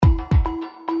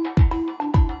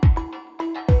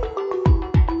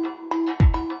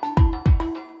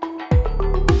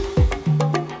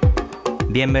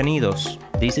Bienvenidos.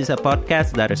 This is a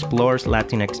podcast that explores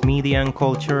Latinx media and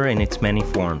culture in its many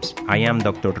forms. I am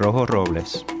Dr. Rojo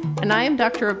Robles. And I am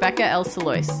Dr. Rebecca El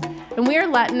Salois. And we are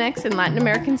Latinx and Latin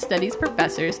American Studies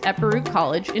professors at Baruch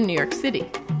College in New York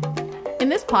City. In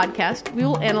this podcast, we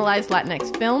will analyze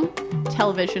Latinx film,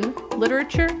 television,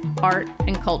 literature, art,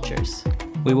 and cultures.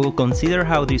 We will consider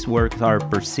how these works are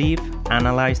perceived,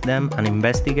 analyze them, and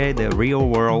investigate the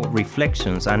real-world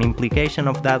reflections and implication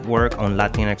of that work on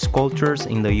Latinx cultures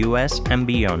in the U.S. and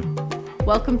beyond.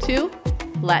 Welcome to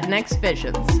Latinx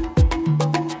Visions.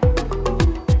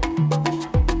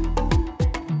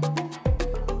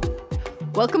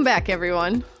 Welcome back,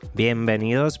 everyone.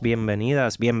 Bienvenidos,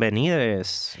 bienvenidas,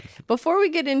 bienvenides. Before we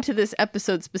get into this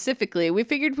episode specifically, we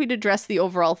figured we'd address the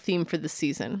overall theme for the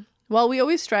season. While we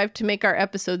always strive to make our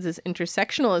episodes as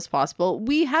intersectional as possible,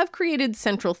 we have created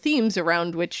central themes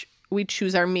around which we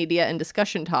choose our media and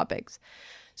discussion topics.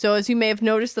 So as you may have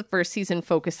noticed, the first season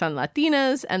focused on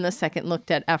Latinas and the second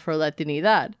looked at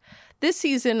Afro-Latinidad. This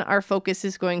season, our focus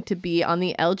is going to be on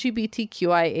the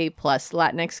LGBTQIA+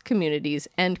 Latinx communities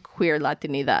and queer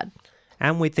Latinidad.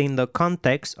 And within the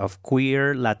context of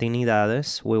queer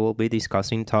Latinidades, we will be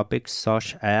discussing topics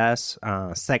such as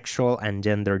sexual and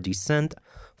gender descent,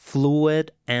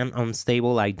 fluid and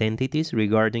unstable identities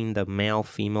regarding the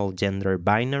male-female gender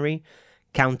binary,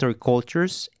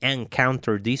 countercultures and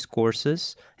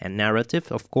counter-discourses and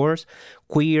narrative, of course,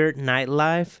 queer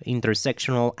nightlife,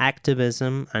 intersectional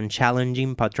activism, and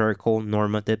challenging patriarchal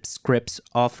normative scripts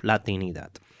of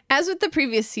Latinidad. As with the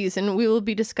previous season, we will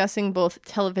be discussing both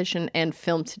television and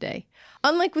film today.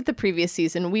 Unlike with the previous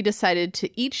season, we decided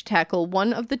to each tackle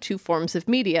one of the two forms of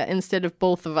media instead of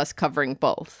both of us covering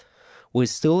both. We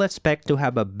still expect to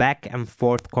have a back and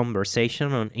forth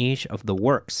conversation on each of the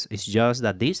works. It's just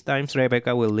that these times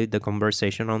Rebecca will lead the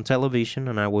conversation on television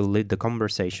and I will lead the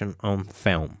conversation on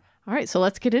film. All right, so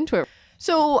let's get into it.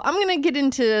 So I'm going to get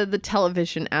into the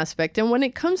television aspect. And when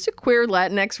it comes to queer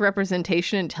Latinx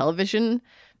representation in television,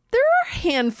 there are a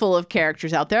handful of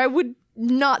characters out there. I would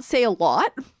not say a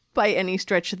lot by any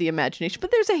stretch of the imagination,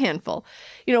 but there's a handful.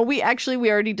 You know, we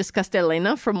already discussed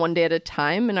Elena from One Day at a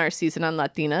Time in our season on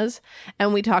Latinas,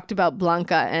 and we talked about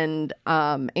Blanca and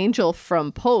Angel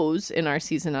from Pose in our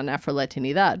season on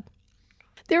Afro-Latinidad.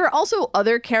 There are also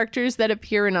other characters that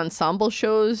appear in ensemble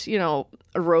shows, you know,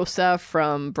 Rosa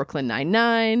from Brooklyn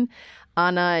Nine-Nine,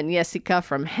 Ana and Jessica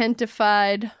from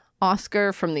Hentified,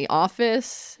 Oscar from The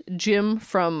Office, Jim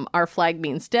from Our Flag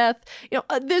Means Death. You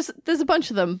know, there's a bunch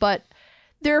of them, but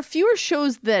there are fewer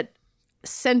shows that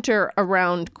center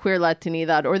around queer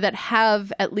Latinidad or that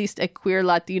have at least a queer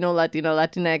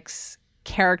Latinx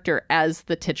character as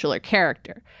the titular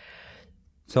character.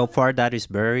 So far, that is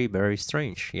very, very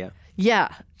strange, yeah.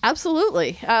 Yeah,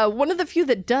 absolutely. One of the few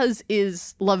that does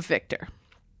is Love, Victor.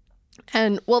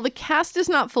 And while the cast is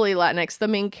not fully Latinx, the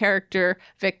main character,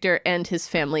 Victor, and his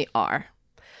family are.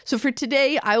 So for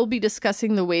today, I will be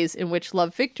discussing the ways in which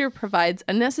Love, Victor provides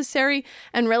a necessary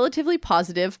and relatively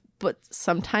positive, but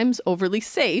sometimes overly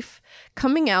safe,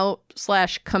 coming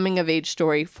out/coming of age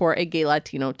story for a gay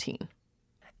Latino teen.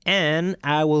 And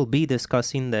I will be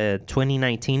discussing the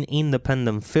 2019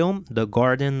 independent film, The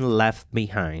Garden Left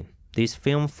Behind. This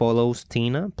film follows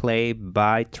Tina, played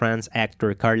by trans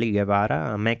actor Carly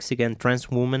Guevara, a Mexican trans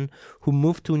woman who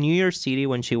moved to New York City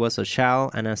when she was a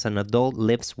child and as an adult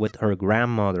lives with her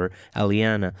grandmother,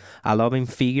 Eliana, a loving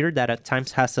figure that at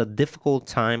times has a difficult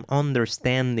time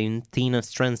understanding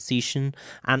Tina's transition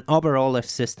and overall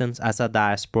existence as a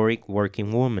diasporic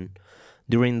working woman.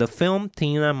 During the film,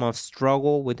 Tina must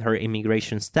struggle with her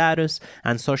immigration status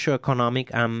and socioeconomic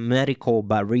and medical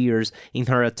barriers in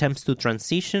her attempts to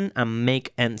transition and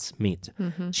make ends meet.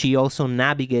 Mm-hmm. She also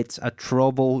navigates a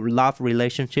troubled love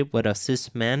relationship with a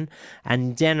cis man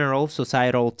and general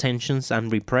societal tensions and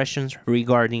repressions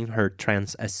regarding her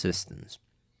trans existence.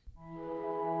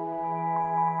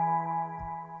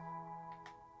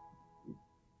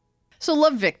 So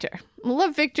Love, Victor.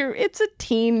 Love, Victor, it's a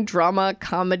teen drama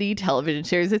comedy television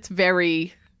series. It's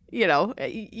very, you know,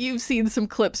 you've seen some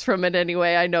clips from it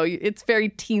anyway. I know it's very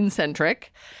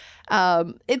teen-centric.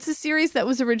 It's a series that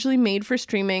was originally made for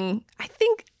streaming. I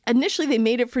think initially they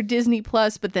made it for Disney+,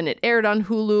 but then it aired on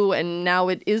Hulu, and now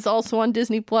it is also on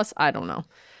Disney+. I don't know.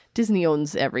 Disney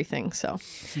owns everything, so.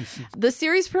 The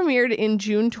series premiered in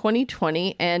June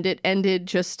 2020, and it ended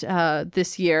just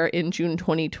this year in June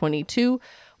 2022,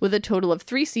 with a total of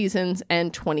 3 seasons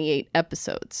and 28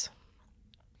 episodes.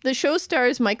 The show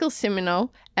stars Michael Cimino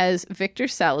as Victor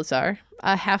Salazar,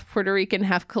 a half Puerto Rican,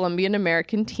 half Colombian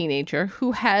American teenager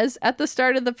who has, at the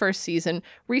start of the first season,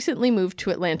 recently moved to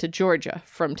Atlanta, Georgia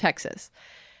from Texas.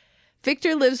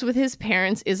 Victor lives with his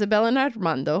parents, Isabel and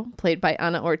Armando, played by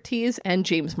Ana Ortiz and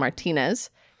James Martinez,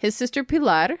 his sister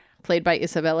Pilar, played by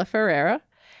Isabela Ferreira,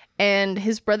 and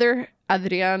his brother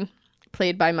Adrian,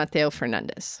 played by Mateo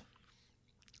Fernandez.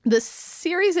 The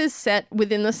series is set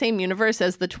within the same universe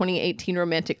as the 2018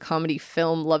 romantic comedy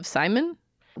film Love, Simon,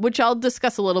 which I'll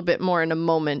discuss a little bit more in a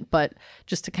moment, but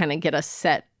just to kind of get us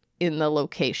set in the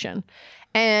location.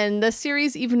 And the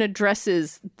series even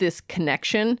addresses this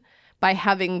connection by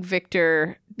having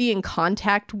Victor be in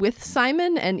contact with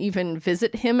Simon and even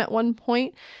visit him at one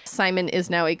point. Simon is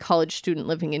now a college student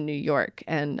living in New York,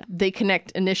 and they connect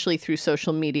initially through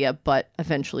social media, but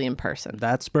eventually in person.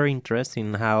 That's very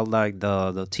interesting how like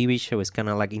the TV show is kind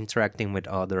of like interacting with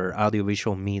other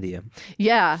audiovisual media.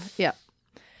 Yeah.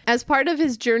 As part of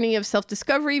his journey of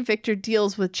self-discovery, Victor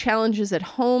deals with challenges at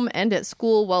home and at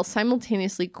school while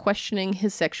simultaneously questioning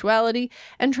his sexuality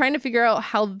and trying to figure out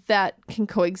how that can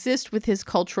coexist with his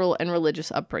cultural and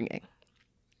religious upbringing.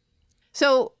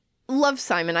 So, Love,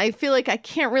 Simon. I feel like I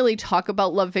can't really talk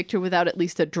about Love, Victor without at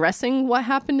least addressing what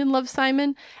happened in Love,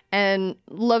 Simon. And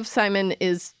Love, Simon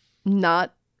is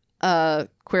not a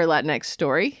queer Latinx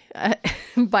story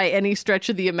by any stretch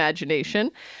of the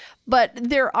imagination. But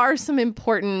there are some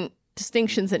important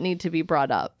distinctions that need to be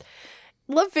brought up.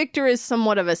 Love, Victor is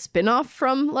somewhat of a spin-off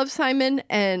from Love, Simon.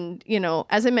 And,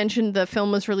 as I mentioned, the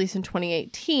film was released in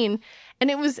 2018.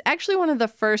 And it was actually one of the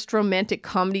first romantic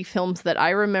comedy films that I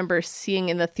remember seeing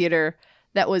in the theater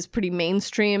that was pretty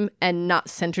mainstream and not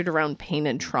centered around pain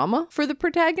and trauma for the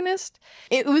protagonist.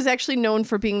 It was actually known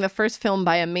for being the first film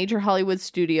by a major Hollywood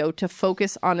studio to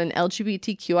focus on an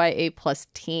LGBTQIA+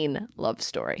 teen love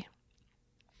story.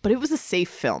 But it was a safe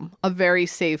film, a very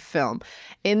safe film,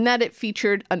 in that it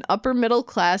featured an upper middle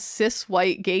class, cis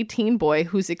white gay teen boy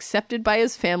who's accepted by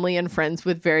his family and friends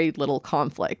with very little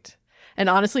conflict. And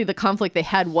honestly, the conflict they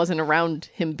had wasn't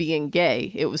around him being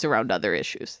gay. It was around other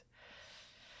issues.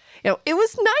 It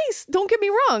was nice. Don't get me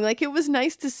wrong. Like, it was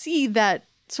nice to see that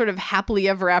sort of happily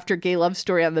ever after gay love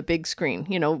story on the big screen.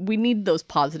 We need those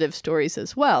positive stories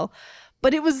as well.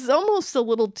 But it was almost a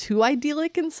little too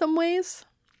idyllic in some ways.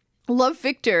 Love,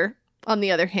 Victor, on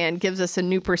the other hand, gives us a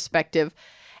new perspective,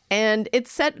 and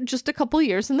it's set just a couple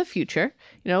years in the future.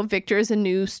 Victor is a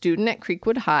new student at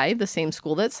Creekwood High, the same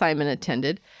school that Simon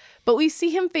attended, but we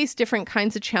see him face different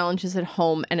kinds of challenges at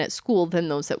home and at school than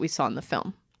those that we saw in the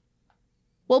film.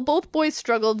 While both boys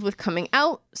struggled with coming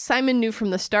out, Simon knew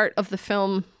from the start of the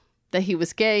film that he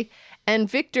was gay, and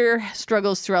Victor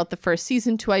struggles throughout the first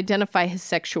season to identify his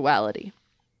sexuality.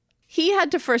 He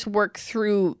had to first work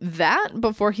through that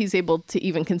before he's able to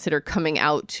even consider coming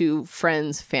out to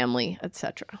friends, family,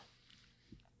 etc.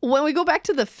 When we go back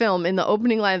to the film, in the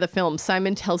opening line of the film,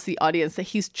 Simon tells the audience that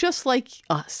he's just like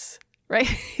us, right?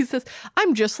 He says,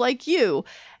 "I'm just like you."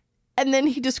 And then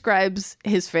he describes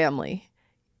his family.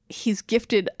 He's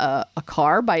gifted a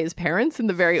car by his parents in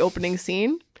the very opening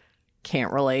scene.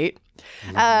 Can't relate.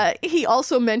 He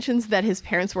also mentions that his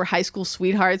parents were high school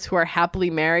sweethearts who are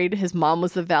happily married. His mom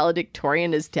was the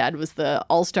valedictorian. His dad was the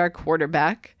all-star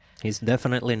quarterback. He's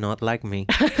definitely not like me.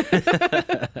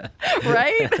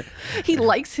 Right? He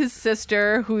likes his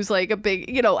sister, who's like a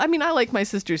big, I like my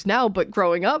sisters now, but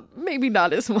growing up, maybe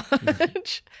not as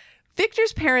much.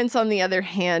 Victor's parents, on the other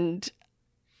hand,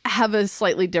 have a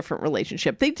slightly different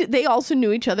relationship. They also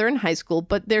knew each other in high school,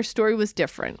 but their story was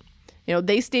different.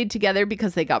 They stayed together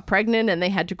because they got pregnant and they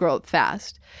had to grow up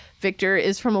fast. Victor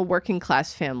is from a working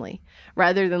class family.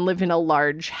 Rather than live in a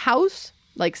large house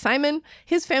like Simon,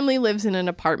 his family lives in an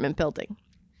apartment building.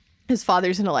 His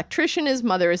father's an electrician. His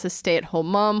mother is a stay-at-home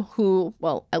mom who,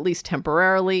 well, at least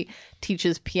temporarily,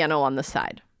 teaches piano on the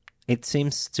side. It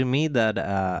seems to me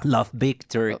that Love,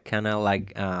 Victor kind of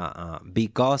like,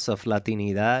 because of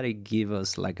Latinidad, it gives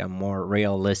us like a more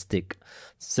realistic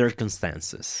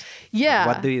circumstances. Yeah.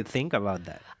 What do you think about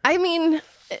that? I mean,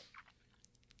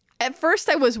 at first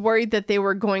I was worried that they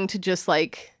were going to just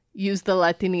like use the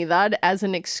Latinidad as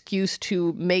an excuse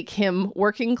to make him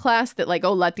working class, that like,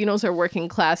 oh, Latinos are working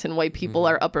class and white people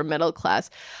are upper middle class.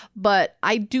 But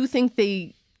I do think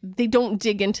they don't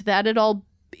dig into that at all,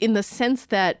 in the sense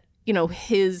that,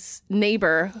 his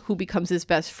neighbor who becomes his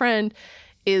best friend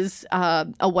is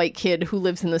a white kid who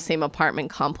lives in the same apartment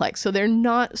complex. So they're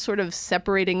not sort of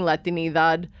separating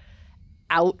Latinidad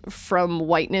out from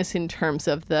whiteness in terms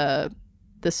of the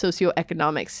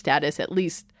socioeconomic status, at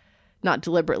least not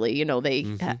deliberately.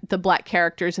 The black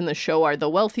characters in the show are the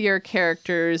wealthier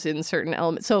characters in certain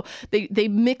elements. So they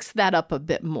mix that up a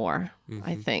bit more,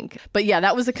 I think. But yeah,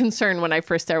 that was a concern when I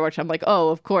first started watching. I'm like, oh,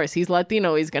 of course, he's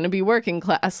Latino. He's going to be working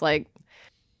class. Like,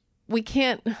 we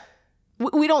can't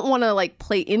we don't want to like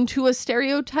play into a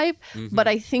stereotype, but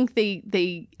I think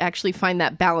they actually find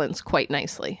that balance quite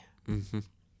nicely.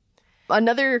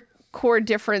 Another core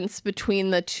difference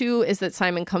between the two is that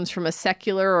Simon comes from a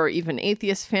secular or even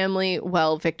atheist family,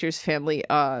 while Victor's family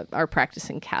are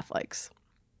practicing Catholics.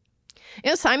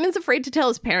 Simon's afraid to tell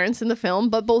his parents in the film,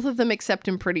 but both of them accept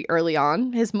him pretty early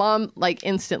on. His mom, like,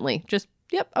 instantly, just,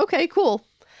 yep, okay, cool.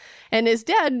 And his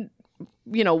dad,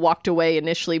 walked away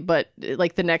initially, but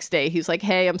like the next day, he's like,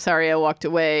 hey, I'm sorry I walked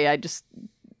away.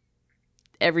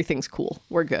 Everything's cool.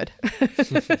 We're good.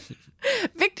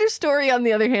 Victor's story, on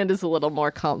the other hand, is a little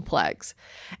more complex.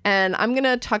 And I'm going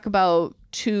to talk about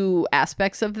two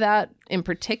aspects of that in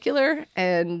particular.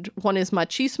 And one is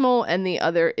machismo and the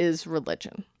other is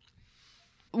religion.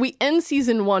 We end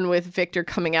season 1 with Victor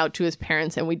coming out to his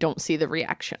parents and we don't see the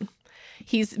reaction.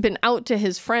 He's been out to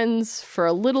his friends for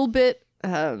a little bit,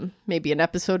 maybe an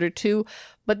episode or two,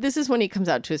 but this is when he comes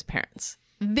out to his parents.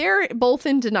 They're both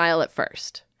in denial at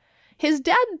first. His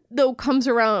dad, though, comes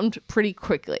around pretty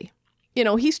quickly.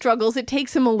 He struggles. It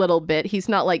takes him a little bit. He's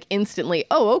not like instantly,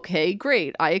 oh, okay,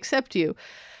 great, I accept you.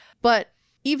 But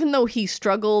even though he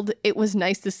struggled, it was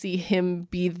nice to see him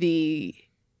be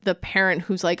the parent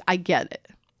who's like, I get it.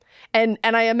 And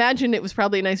I imagine it was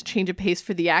probably a nice change of pace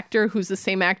for the actor, who's the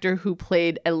same actor who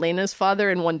played Elena's father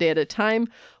in One Day at a Time,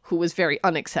 who was very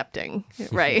unaccepting,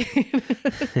 right?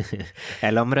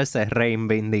 El hombre se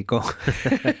reivindicó.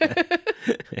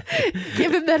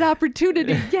 Give him that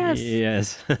opportunity, yes.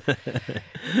 Yes.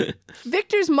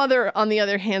 Victor's mother, on the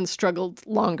other hand, struggled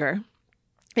longer.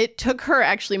 It took her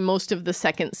actually most of the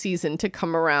second season to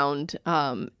come around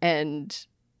and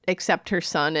accept her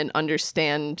son and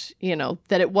understand,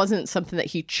 that it wasn't something that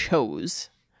he chose,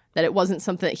 that it wasn't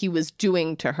something that he was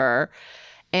doing to her,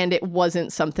 and it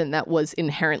wasn't something that was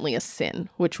inherently a sin,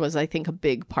 which was, I think, a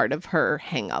big part of her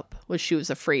hang-up, was she was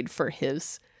afraid for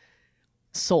his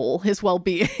soul, his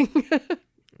well-being.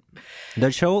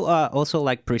 The show also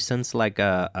presents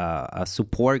a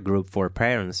support group for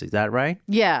parents. Is that right?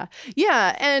 Yeah.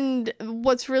 And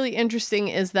what's really interesting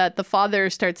is that the father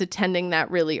starts attending that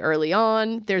really early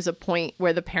on. There's a point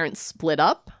where the parents split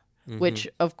up, which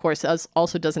of course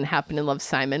also doesn't happen in Love,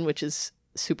 Simon, which is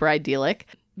super idyllic.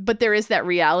 But there is that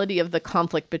reality of the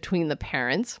conflict between the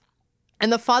parents.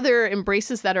 And the father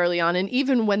embraces that early on. And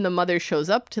even when the mother shows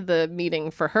up to the meeting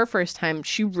for her first time,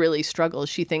 she really struggles.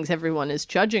 She thinks everyone is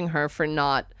judging her for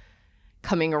not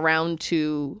coming around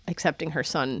to accepting her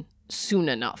son soon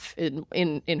enough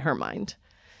in her mind.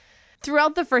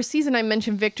 Throughout the first season, I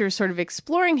mentioned Victor sort of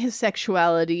exploring his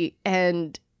sexuality,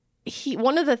 and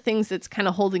one of the things that's kind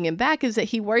of holding him back is that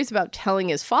he worries about telling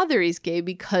his father he's gay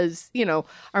because,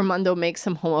 Armando makes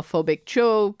some homophobic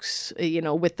jokes,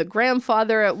 with the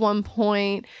grandfather at one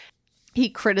point. He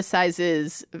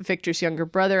criticizes Victor's younger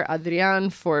brother, Adrian,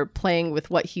 for playing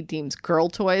with what he deems girl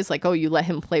toys, like, oh, you let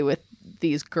him play with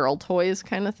these girl toys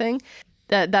kind of thing.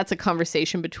 That's a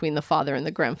conversation between the father and the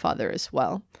grandfather as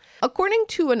well. According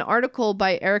to an article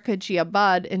by Erica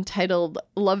Giabad entitled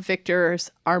Love Victor's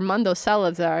Armando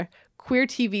Salazar, Queer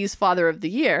TV's Father of the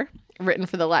Year, written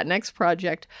for the Latinx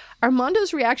Project,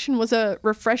 Armando's reaction was a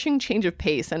refreshing change of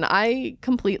pace, and I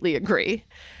completely agree.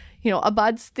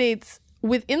 Abad states,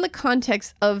 within the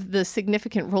context of the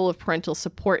significant role of parental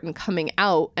support in coming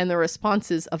out and the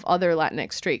responses of other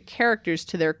Latinx straight characters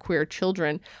to their queer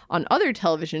children on other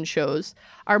television shows,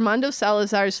 Armando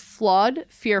Salazar's flawed,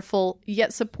 fearful,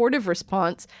 yet supportive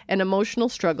response and emotional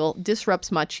struggle disrupts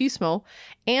machismo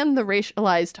and the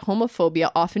racialized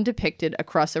homophobia often depicted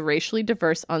across a racially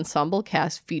diverse ensemble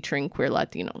cast featuring queer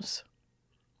Latinos.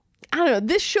 I don't know,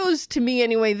 this shows to me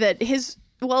anyway that his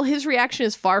reaction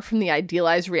is far from the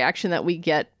idealized reaction that we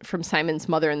get from Simon's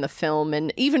mother in the film,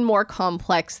 and even more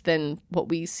complex than what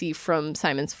we see from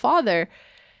Simon's father.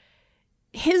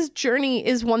 His journey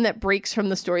is one that breaks from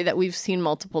the story that we've seen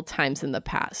multiple times in the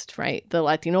past, right? The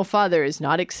Latino father is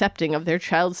not accepting of their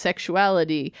child's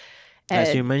sexuality.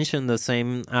 As you mentioned, the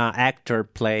same actor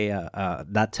play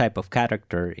that type of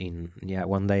character in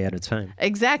One Day at a Time.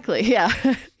 Exactly,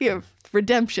 yeah.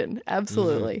 Redemption,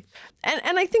 absolutely.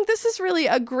 And I think this is really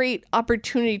a great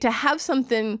opportunity to have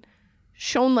something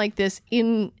shown like this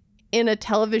in a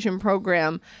television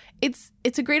program. It's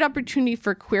a great opportunity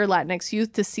for queer Latinx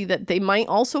youth to see that they might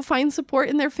also find support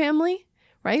in their family,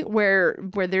 right? Where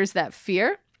there's that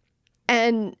fear.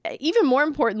 And even more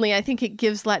importantly, I think it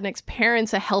gives Latinx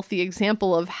parents a healthy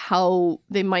example of how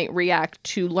they might react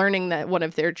to learning that one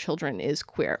of their children is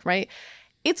queer, right?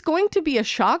 It's going to be a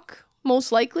shock,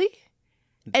 most likely.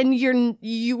 And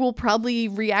you will probably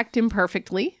react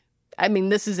imperfectly. I mean,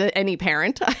 this is any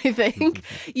parent, I think.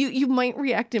 You might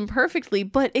react imperfectly,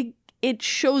 but it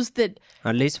shows that...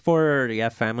 At least for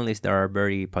families that are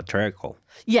very patriarchal.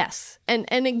 Yes,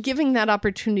 and giving that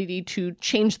opportunity to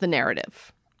change the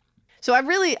narrative. So I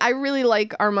really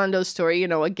like Armando's story. You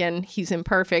know, again, he's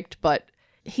imperfect, but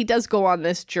he does go on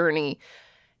this journey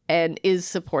and is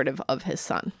supportive of his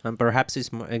son. And perhaps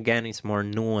it's more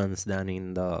nuanced than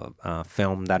in the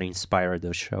film that inspired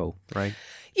the show, right?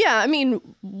 Yeah, I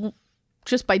mean,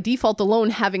 just by default alone,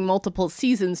 having multiple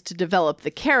seasons to develop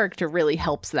the character really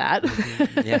helps that.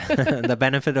 Yeah, the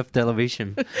benefit of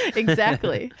television.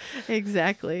 Exactly.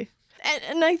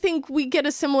 And I think we get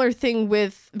a similar thing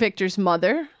with Victor's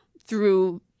mother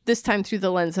through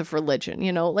the lens of religion.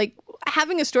 You know, like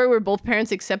having a story where both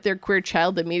parents accept their queer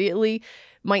child immediately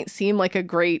might seem like a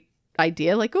great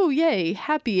idea. Like, oh, yay,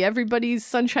 happy, everybody's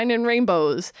sunshine and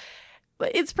rainbows.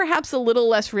 But it's perhaps a little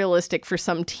less realistic for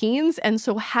some teens. And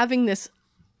so having this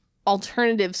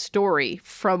alternative story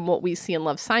from what we see in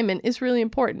Love, Simon is really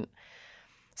important.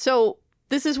 So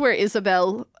this is where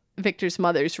Isabel, Victor's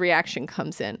mother's reaction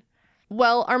comes in.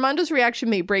 While Armando's reaction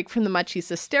may break from the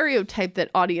machista stereotype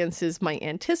that audiences might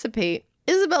anticipate,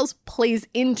 Isabel's plays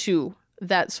into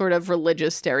that sort of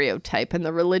religious stereotype and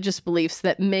the religious beliefs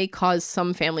that may cause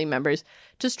some family members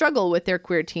to struggle with their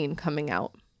queer teen coming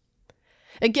out.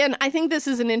 Again, I think this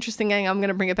is an interesting thing. I'm going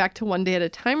to bring it back to One Day at a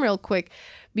Time real quick,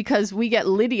 because we get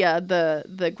Lydia,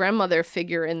 the grandmother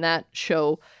figure in that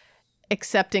show,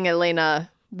 accepting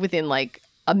Elena within like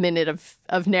a minute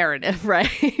of narrative, right?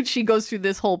 She goes through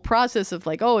this whole process of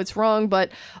like, oh, it's wrong,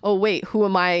 but oh, wait, who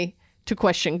am I to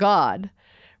question God,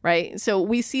 right? So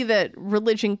we see that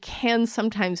religion can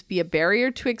sometimes be a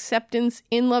barrier to acceptance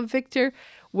in Love, Victor,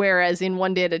 whereas in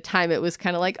One Day at a Time, it was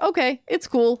kind of like, okay, it's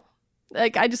cool.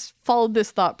 Like, I just followed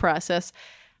this thought process.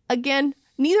 Again,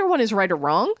 neither one is right or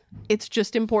wrong. It's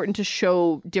just important to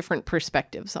show different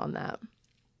perspectives on that.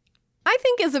 I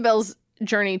think Isabel's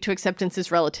journey to acceptance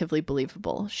is relatively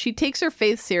believable. She takes her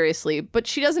faith seriously, but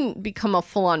she doesn't become a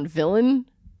full-on villain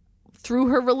through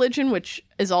her religion, which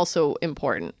is also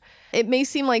important. It may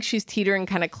seem like she's teetering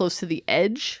kind of close to the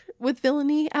edge with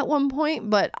villainy at one point,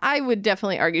 but I would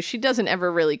definitely argue she doesn't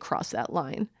ever really cross that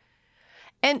line.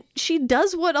 And she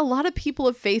does what a lot of people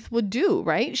of faith would do,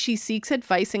 right? She seeks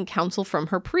advice and counsel from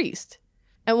her priest.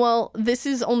 And while this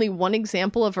is only one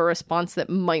example of a response that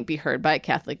might be heard by a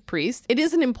Catholic priest, it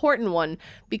is an important one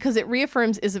because it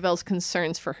reaffirms Isabel's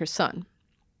concerns for her son.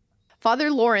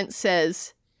 Father Lawrence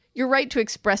says, "You're right to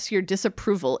express your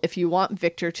disapproval if you want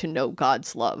Victor to know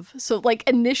God's love." So like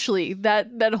initially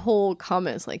that whole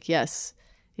comment is like, yes,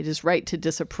 it is right to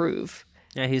disapprove.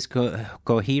 Yeah, he's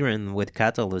coherent with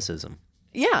Catholicism.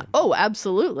 Yeah. Oh,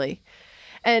 absolutely.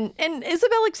 And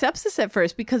Isabel accepts this at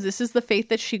first because this is the faith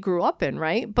that she grew up in,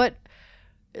 right? But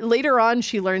later on,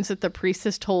 she learns that the priest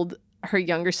has told her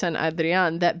younger son,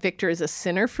 Adrian, that Victor is a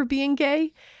sinner for being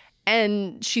gay.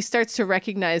 And she starts to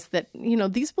recognize that, you know,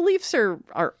 these beliefs are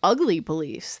ugly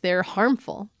beliefs. They're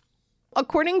harmful.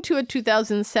 According to a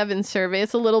 2007 survey,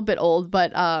 it's a little bit old,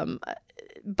 but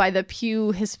by the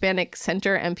Pew Hispanic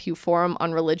Center and Pew Forum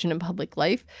on Religion and Public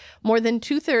Life, more than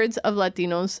 2/3 of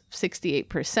Latinos,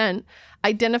 68%,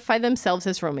 identify themselves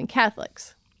as Roman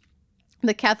Catholics.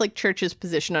 The Catholic Church's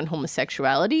position on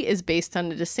homosexuality is based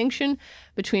on a distinction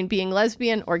between being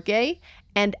lesbian or gay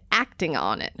and acting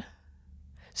on it.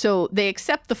 So they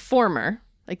accept the former,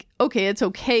 like, okay, it's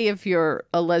okay if you're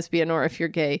a lesbian or if you're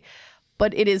gay,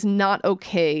 but it is not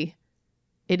okay.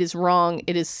 It is wrong.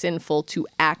 It is sinful to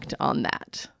act on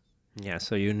that. Yeah,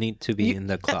 so you need to be in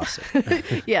the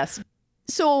closet. Yes.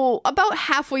 So about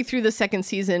halfway through the second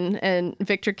season, and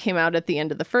Victor came out at the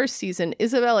end of the first season,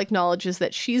 Isabel acknowledges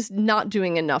that she's not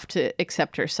doing enough to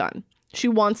accept her son. She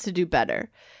wants to do better.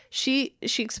 She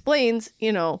explains,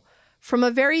 you know, from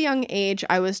a very young age,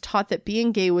 I was taught that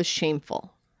being gay was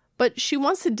shameful. But she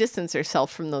wants to distance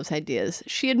herself from those ideas.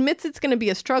 She admits it's going to be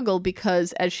a struggle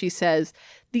because, as she says,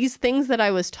 these things that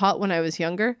I was taught when I was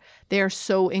younger, they are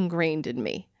so ingrained in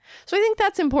me. So I think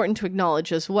that's important to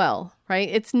acknowledge as well, right?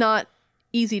 It's not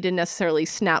easy to necessarily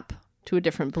snap to a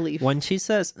different belief. When she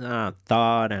says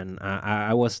thought and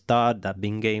I was taught that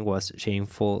being gay was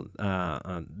shameful,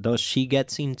 does she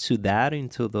get into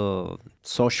the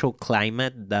social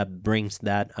climate that brings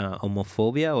that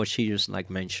homophobia, or she just like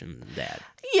mentioned that?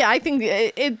 Yeah, I think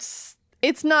it's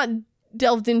not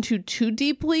delved into too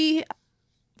deeply.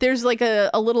 There's like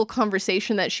a little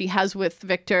conversation that she has with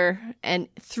Victor, and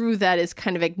through that is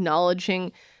kind of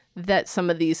acknowledging that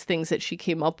some of these things that she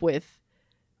came up with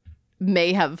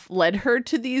may have led her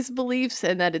to these beliefs,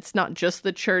 and that it's not just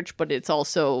the church, but it's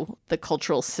also the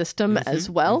cultural system as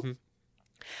well. Mm-hmm.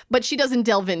 But she doesn't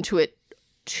delve into it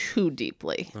too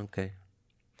deeply. Okay.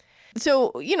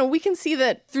 So, we can see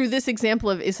that through this example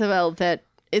of Isabel that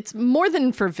it's more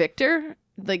than for Victor.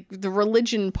 Like, the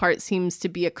religion part seems to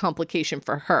be a complication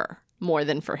for her more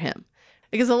than for him.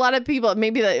 Because a lot of people,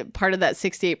 maybe that part of that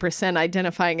 68%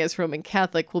 identifying as Roman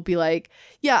Catholic will be like,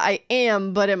 yeah, I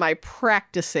am, but am I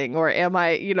practicing? Or am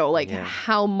I,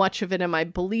 how much of it am I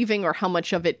believing, or how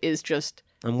much of it is just...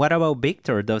 And what about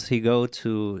Victor?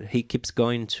 He keeps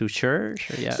going to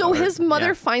church? So his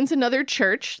mother finds another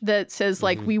church that says,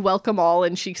 like, we welcome all.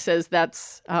 And she says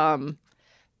that's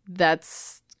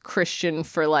Christian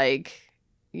for, like,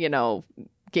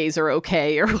 gays are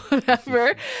okay or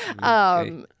whatever.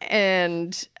 Okay.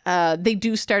 And they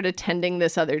do start attending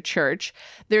this other church.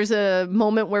 There's a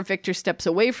moment where Victor steps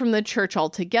away from the church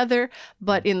altogether,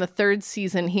 but in the third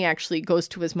season, he actually goes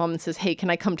to his mom and says, hey, can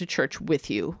I come to church with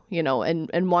you?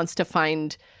 And wants to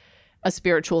find a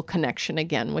spiritual connection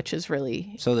again, which is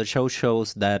really... So the show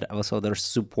shows that also there's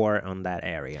support on that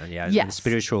area. Yeah. Yes.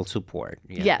 Spiritual support.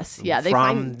 Yeah. Yes. Yeah.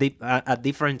 From a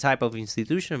different type of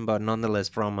institution, but nonetheless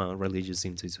from a religious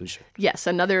institution. Yes.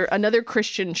 Another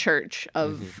Christian church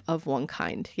of one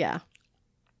kind. Yeah.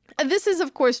 And this is,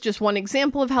 of course, just one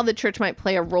example of how the church might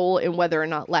play a role in whether or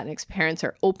not Latinx parents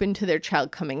are open to their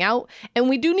child coming out. And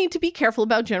we do need to be careful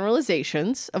about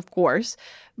generalizations, of course.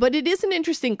 But it is an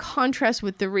interesting contrast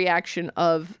with the reaction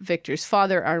of Victor's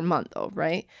father, Armando,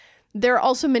 right? There are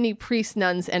also many priests,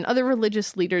 nuns, and other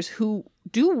religious leaders who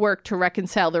do work to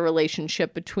reconcile the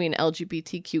relationship between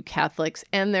LGBTQ Catholics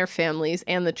and their families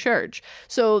and the church.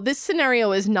 So this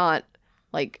scenario is not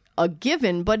like a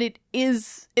given, but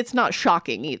it's not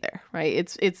shocking either,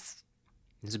 right? It's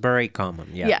very common.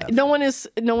 Yeah. Definitely.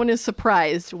 No one is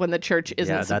surprised when the church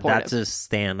isn't supportive. That's a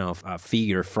stand of a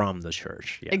figure from the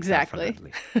church. Yeah, exactly.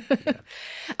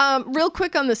 Real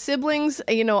quick on the siblings,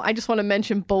 I just want to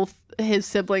mention both his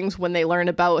siblings, when they learn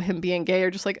about him being gay,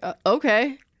 are just like,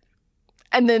 okay.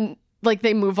 And then like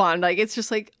they move on. Like, it's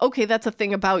just like, okay, that's a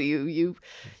thing about you.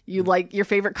 You like, your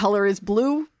favorite color is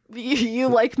blue. You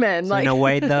like men. So in a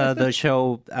way, the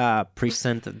show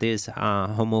present this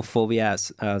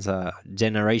homophobia as a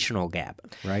generational gap,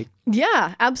 right?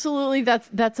 Yeah, absolutely.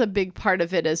 That's a big part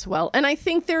of it as well. And I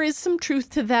think there is some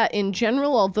truth to that in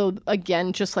general, although,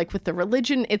 again, just like with the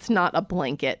religion, it's not a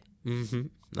blanket. Mm-hmm.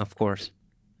 Of course.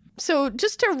 So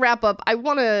just to wrap up, I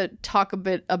want to talk a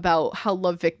bit about how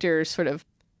Love, Victor sort of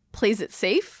plays it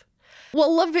safe.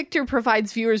 While Love, Victor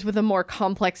provides viewers with a more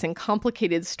complex and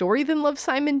complicated story than Love,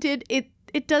 Simon did, it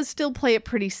does still play it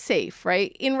pretty safe,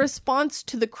 right? In response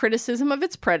to the criticism of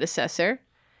its predecessor,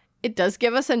 it does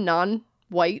give us a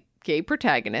non-white gay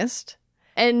protagonist.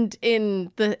 And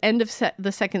in the end of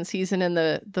the second season and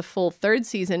the full third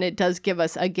season, it does give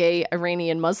us a gay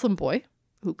Iranian Muslim boy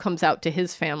who comes out to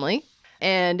his family.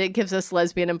 And it gives us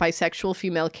lesbian and bisexual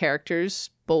female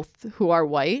characters, both who are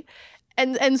white.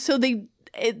 And so they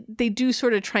do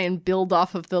sort of try and build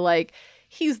off of the, like,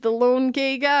 he's the lone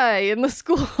gay guy in the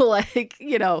school, like,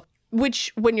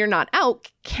 which when you're not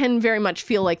out can very much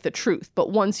feel like the truth. But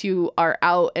once you are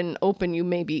out and open, you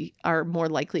maybe are more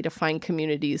likely to find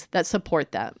communities that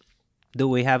support that. Do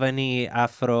we have any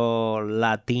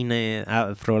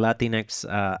Afro-Latinx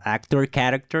actor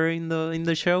character in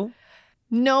the show?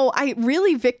 No,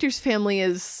 Victor's family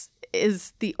is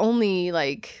the only,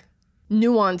 like,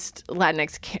 nuanced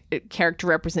Latinx character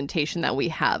representation that we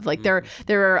have. Like, there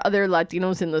are other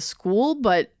Latinos in the school,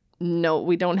 but no,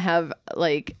 we don't have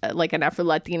like an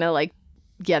Afro-Latina. Like,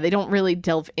 yeah, they don't really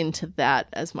delve into that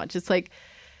as much. It's like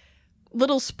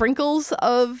little sprinkles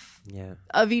of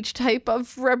each type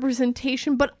of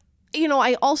representation. But,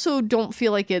 I also don't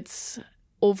feel like it's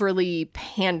overly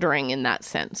pandering in that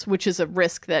sense, which is a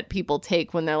risk that people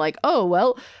take when they're like, oh,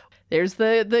 well, there's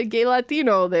the gay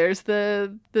Latino, there's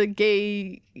the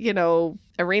gay,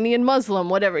 Iranian Muslim,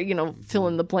 whatever, fill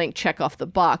in the blank, check off the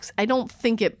box. I don't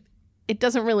think it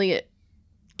doesn't really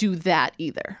do that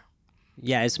either.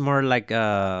 Yeah, it's more like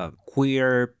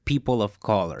queer people of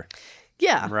color.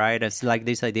 Yeah. Right? It's like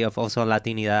this idea of also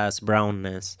Latinidades,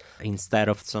 brownness, instead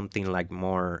of something like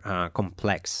more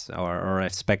complex or a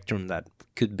spectrum that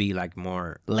could be like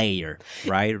more layered,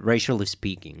 right? Racially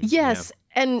speaking. Yes.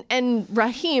 Yeah. And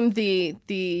Rahim, the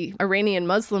Iranian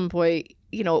Muslim boy,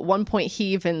 at one point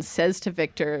he even says to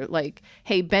Victor, like,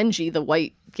 hey, Benji, the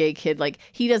white gay kid, like,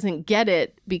 he doesn't get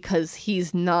it because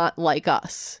he's not like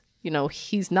us.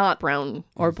 He's not brown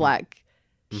or black.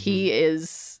 Mm-hmm. He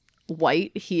is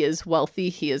white. He is wealthy.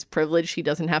 He is privileged. He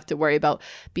doesn't have to worry about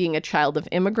being a child of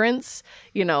immigrants.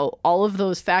 All of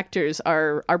those factors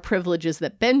are privileges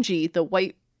that Benji, the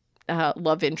white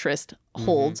love interest,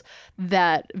 holds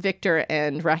that Victor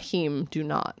and Rahim do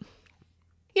not.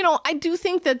 You know, I do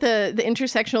think that the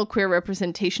intersectional queer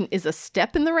representation is a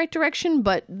step in the right direction,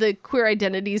 but the queer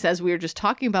identities, as we were just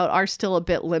talking about, are still a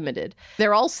bit limited.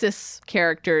 They're all cis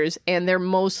characters, and they're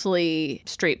mostly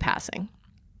straight passing.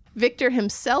 Victor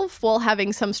himself, while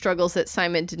having some struggles that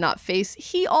Simon did not face,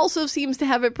 he also seems to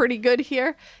have it pretty good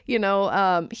here. You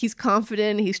know, he's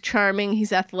confident, he's charming,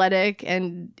 he's athletic,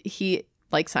 and he,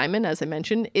 like Simon, as I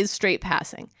mentioned, is straight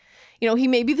passing. You know, he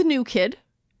may be the new kid,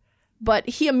 but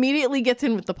he immediately gets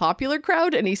in with the popular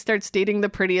crowd and he starts dating the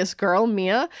prettiest girl,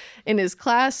 Mia, in his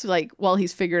class, like, while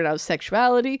he's figuring out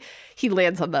sexuality. He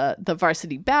lands on the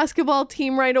varsity basketball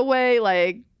team right away.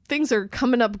 Like, things are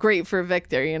coming up great for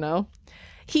Victor, you know?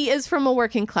 He is from a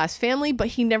working class family, but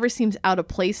he never seems out of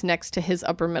place next to his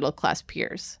upper middle class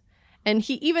peers. And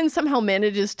he even somehow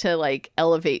manages to, like,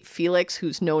 elevate Felix,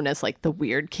 who's known as, like, the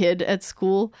weird kid at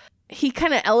school. He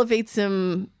kind of elevates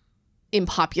him in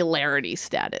popularity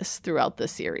status throughout the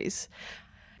series,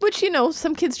 which, you know,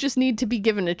 some kids just need to be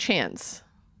given a chance.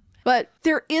 But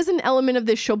there is an element of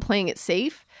this show playing it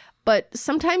safe, but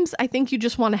sometimes I think you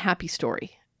just want a happy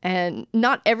story, and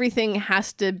not everything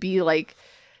has to be like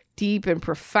deep and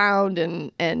profound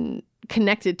and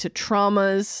connected to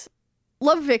traumas.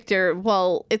 Love Victor,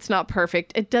 while it's not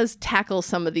perfect, it does tackle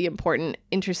some of the important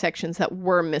intersections that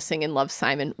were missing in Love,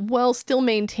 Simon, while still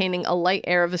maintaining a light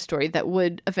air of a story that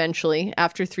would eventually,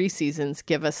 after 3 seasons,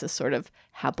 give us a sort of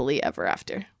happily ever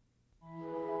after.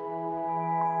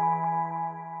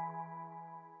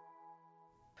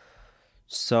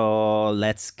 So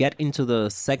let's get into the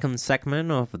second segment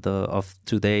of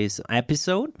today's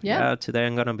episode. Yeah. Today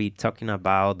I'm gonna be talking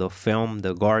about the film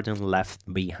The Garden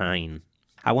Left Behind.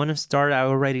 I want to start. I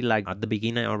already, like, at the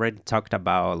beginning, I already talked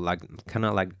about, like, kind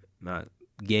of like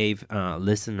gave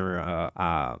listener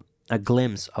a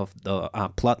glimpse of the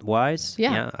plot-wise.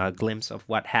 Yeah. A glimpse of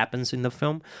what happens in the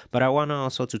film. But I want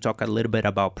also to talk a little bit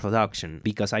about production,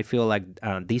 because I feel like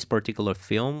this particular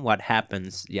film, what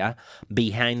happens,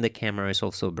 behind the camera is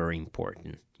also very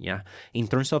important. Yeah. In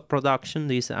terms of production,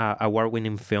 this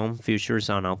award-winning film features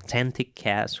an authentic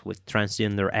cast with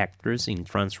transgender actors in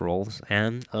trans roles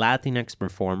and Latinx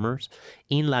performers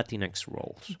in Latinx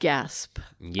roles. Gasp.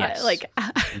 Yes.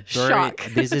 Shock.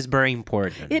 This is very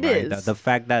important. It right? is. The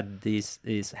fact that this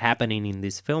is happening in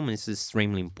this film is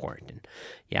extremely important.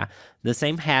 Yeah. The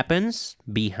same happens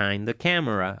behind the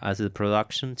camera, as the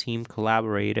production team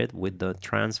collaborated with the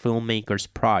Trans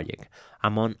Filmmakers Project,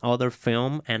 among other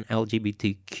film and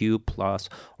LGBTQ plus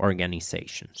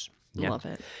organizations. Yeah. Love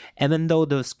it. Even though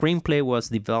the screenplay was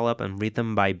developed and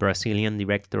written by Brazilian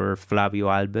director Flavio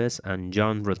Alves and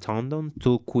John Rotondo,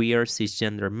 2 queer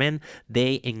cisgender men,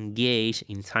 they engaged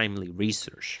in timely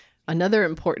research. Another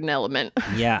important element.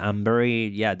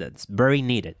 That's very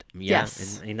needed. Yeah,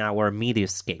 Yes. in our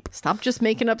mediascape. Stop just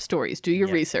making up stories. Do your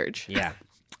research. Yeah.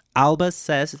 Alba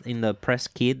says in the press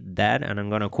kit that, and I'm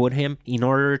going to quote him, "In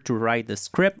order to write the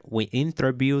script, we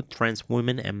interviewed trans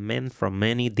women and men from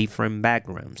many different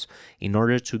backgrounds. In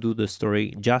order to do the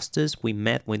story justice, we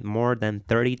met with more than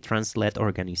 30 trans-led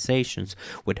organizations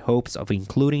with hopes of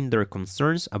including their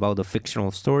concerns about the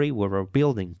fictional story we were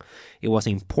building. It was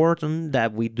important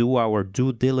that we do our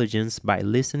due diligence by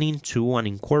listening to and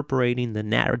incorporating the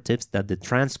narratives that the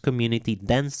trans community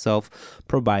themselves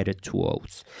provided to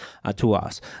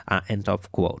us." End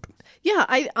of quote. Yeah,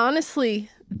 I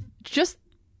honestly, just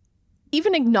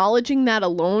even acknowledging that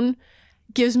alone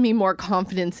gives me more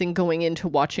confidence in going into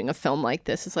watching a film like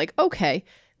this. It's like, okay,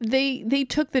 they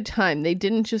took the time. They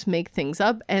didn't just make things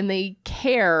up, and they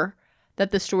care that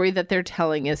the story that they're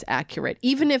telling is accurate,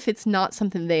 even if it's not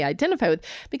something they identify with.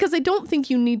 Because I don't think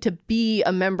you need to be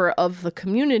a member of the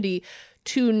community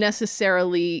to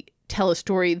necessarily tell a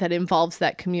story that involves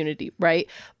that community, right?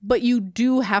 But you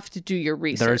do have to do your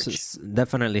research. There's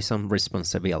definitely some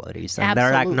responsibilities, and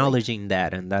Absolutely. they're acknowledging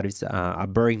that, and that is a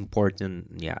very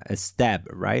important a step,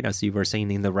 right? As you were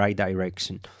saying, in the right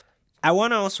direction. I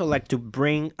want to also like to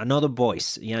bring another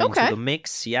voice into the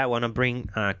mix. I want to bring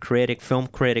film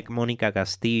critic Monica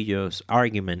Castillo's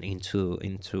argument into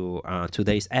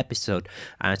today's episode.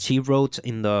 She wrote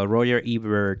in the Roger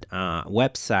Ebert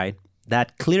website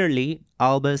that clearly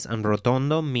Alves and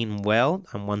Rotondo mean well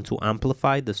and want to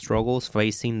amplify the struggles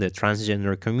facing the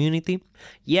transgender community.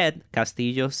 Yet,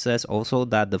 Castillo says also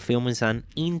that the film is an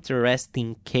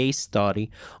interesting case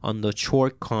study on the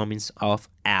shortcomings of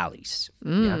allies.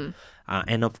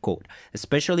 End of quote.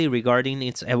 Especially regarding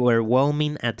its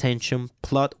overwhelming attention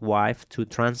plot-wise to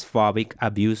transphobic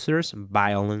abusers,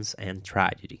 violence, and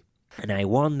tragedy. And I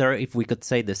wonder if we could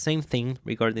say the same thing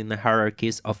regarding the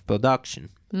hierarchies of production.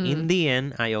 In the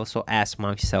end, I also asked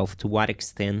myself to what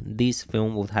extent this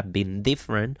film would have been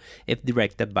different if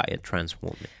directed by a trans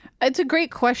woman. It's a great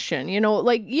question.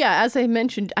 As I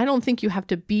mentioned, I don't think you have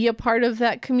to be a part of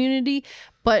that community,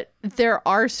 but there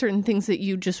are certain things that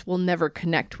you just will never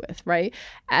connect with, right?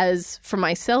 As for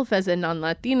myself, as a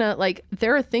non-Latina,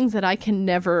 there are things that I can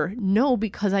never know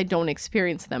because I don't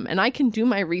experience them. And I can do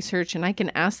my research and I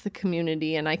can ask the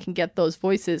community and I can get those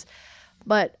voices,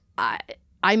 but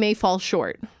I may fall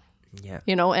short. Yeah.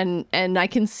 And I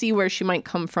can see where she might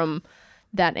come from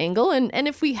that angle. And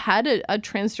if we had a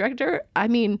trans director, I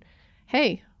mean,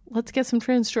 hey, let's get some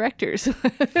trans directors.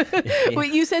 Well,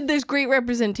 you said there's great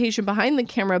representation behind the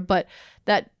camera, but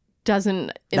that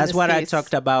doesn't. That's what I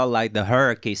talked about, like the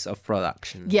hierarchies of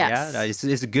production. Yes. Yeah,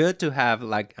 it's good to have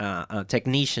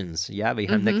technicians,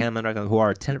 behind the camera who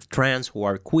are trans, who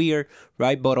are queer,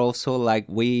 right? But also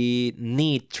we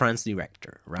need trans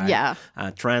director, right? Yeah.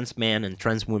 Trans men and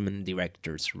trans women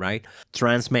directors, right?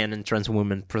 Trans men and trans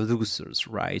women producers,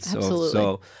 right? Absolutely.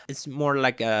 So it's more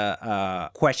like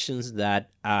questions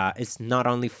that it's not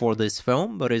only for this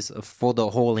film, but it's for the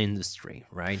whole industry,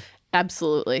 right?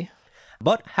 Absolutely.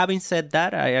 But having said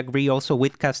that, I agree also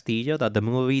with Castillo that the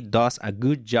movie does a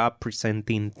good job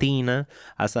presenting Tina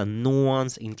as a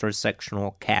nuanced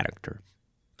intersectional character.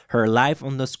 Her life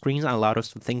on the screen allowed us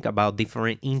to think about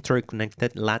different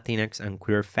interconnected Latinx and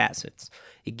queer facets.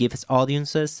 It gives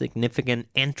audiences significant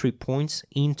entry points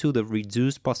into the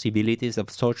reduced possibilities of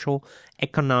social,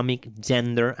 economic,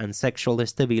 gender, and sexual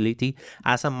stability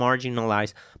as a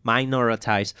marginalized,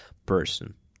 minoritized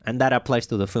person. And that applies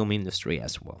to the film industry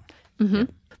as well. Mm-hmm. Yeah.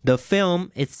 The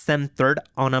film is centered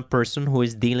on a person who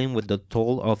is dealing with the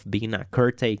toll of being a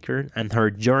caretaker and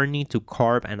her journey to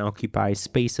carve and occupy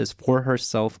spaces for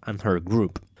herself and her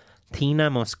group. Tina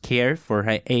must care for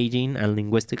her aging and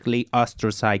linguistically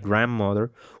ostracized grandmother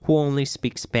who only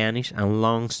speaks Spanish and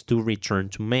longs to return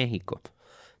to Mexico.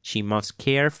 She must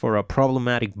care for a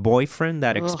problematic boyfriend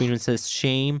that experiences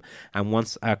shame and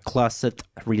wants a closet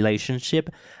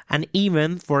relationship, and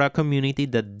even for a community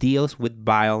that deals with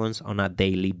violence on a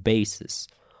daily basis.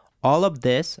 All of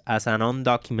this as an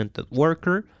undocumented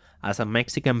worker, as a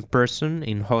Mexican person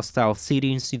in hostile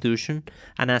city institution,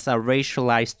 and as a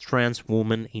racialized trans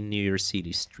woman in New York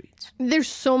City streets. There's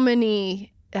so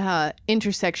many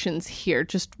intersections here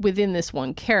just within this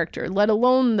one character, let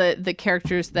alone the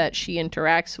characters that she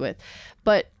interacts with.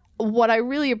 But what I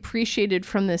really appreciated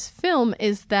from this film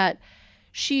is that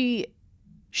she's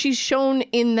shown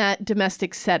in that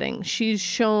domestic setting. She's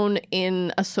shown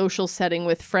in a social setting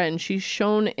with friends. She's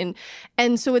shown in,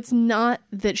 and so it's not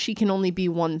that she can only be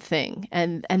one thing.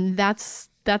 And that's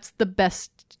the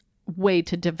best way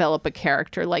to develop a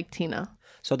character like Tina.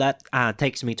 So that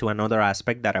takes me to another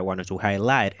aspect that I wanted to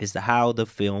highlight, is how the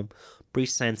film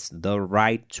presents the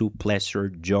right to pleasure,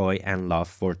 joy, and love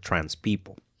for trans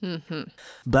people. Mm-hmm.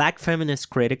 Black feminist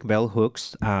critic Bell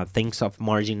Hooks thinks of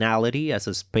marginality as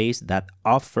a space that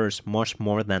offers much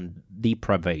more than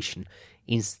deprivation.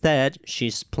 Instead, she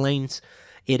explains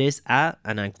it is a,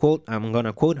 and I quote, I'm going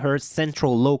to quote her,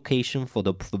 central location for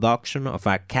the production of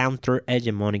a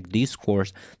counter-hegemonic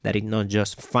discourse that is not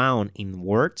just found in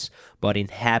words, but in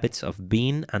habits of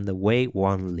being and the way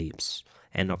one lives.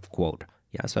 End of quote.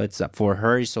 Yeah, so it's for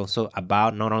her, it's also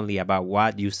about not only about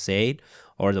what you say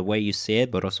or the way you say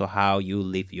it, but also how you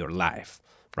live your life.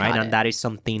 Right, and that is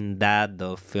something that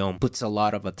the film puts a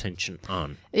lot of attention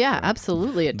on. Yeah, right?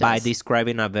 Absolutely, it does.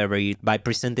 By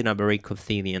presenting a very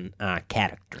quotidian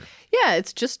character. Yeah,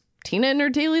 it's just Tina in her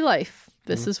daily life.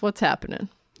 This is what's happening.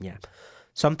 Yeah.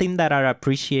 Something that I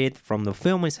appreciate from the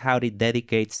film is how it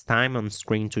dedicates time on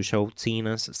screen to show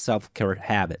Tina's self-care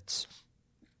habits.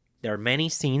 There are many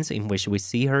scenes in which we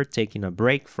see her taking a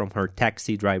break from her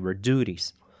taxi driver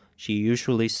duties. She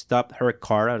usually stops her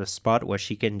car at a spot where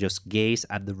she can just gaze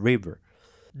at the river.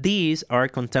 These are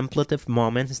contemplative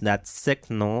moments that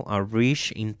signal a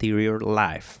rich interior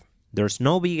life. There's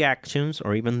no big actions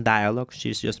or even dialogue.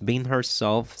 She's just being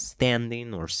herself,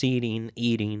 standing or sitting,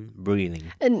 eating,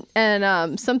 breathing.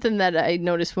 And something that I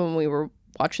noticed when we were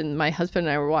watching, my husband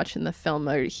and I were watching the film,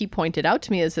 he pointed out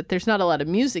to me, is that there's not a lot of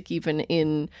music even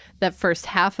in that first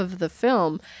half of the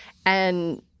film.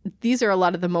 And these are a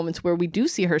lot of the moments where we do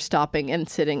see her stopping and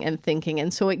sitting and thinking.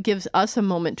 And so it gives us a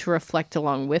moment to reflect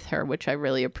along with her, which I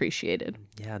really appreciated.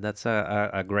 Yeah, that's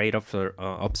a great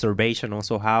observation.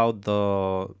 Also, how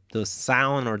the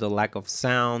sound or the lack of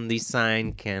sound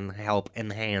design can help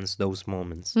enhance those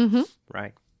moments. Mm-hmm.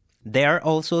 Right. There are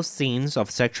also scenes of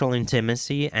sexual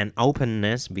intimacy and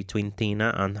openness between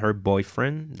Tina and her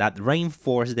boyfriend that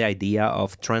reinforce the idea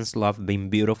of trans love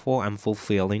being beautiful and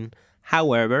fulfilling.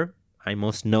 However, I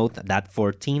must note that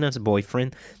for Tina's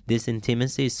boyfriend, this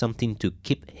intimacy is something to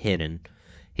keep hidden.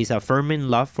 His affirming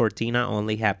love for Tina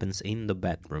only happens in the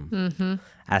bedroom. Mm-hmm.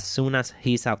 As soon as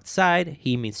he's outside,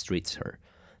 he mistreats her.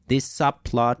 This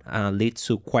subplot leads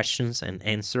to questions and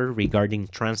answers regarding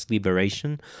trans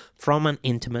liberation from an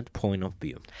intimate point of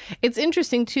view. It's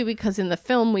interesting, too, because in the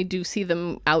film, we do see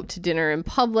them out to dinner in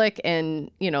public.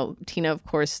 And, Tina, of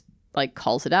course,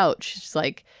 calls it out. She's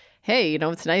like, hey,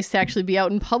 it's nice to actually be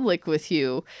out in public with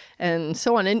you and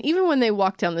so on. And even when they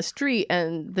walk down the street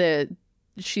and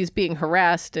she's being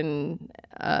harassed and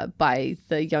by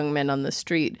the young men on the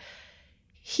street,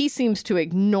 he seems to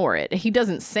ignore it. He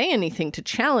doesn't say anything to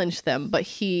challenge them, but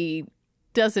he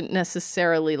doesn't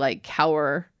necessarily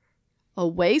cower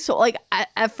away. So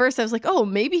at first I was like, oh,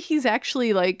 maybe he's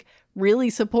actually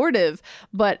really supportive.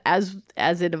 But as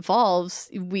it evolves,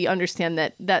 we understand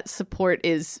that support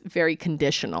is very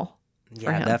conditional.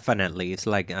 Yeah, definitely. It's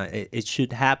it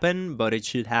should happen, but it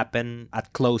should happen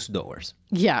at closed doors.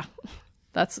 Yeah,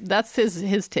 that's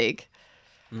his take.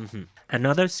 Mm-hmm.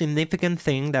 Another significant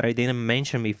thing that I didn't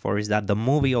mention before is that the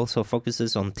movie also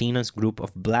focuses on Tina's group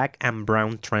of black and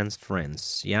brown trans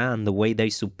friends, and the way they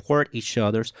support each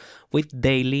other with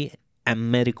daily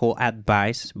and medical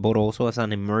advice, but also as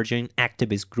an emerging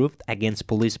activist group against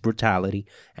police brutality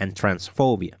and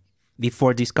transphobia.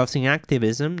 Before discussing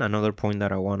activism, another point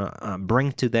that I want to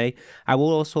bring today, I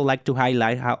would also like to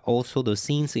highlight how also the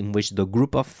scenes in which the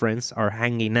group of friends are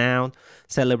hanging out,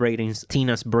 celebrating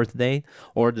Tina's birthday,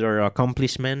 or their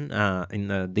accomplishment in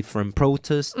the different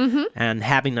protests, and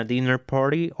having a dinner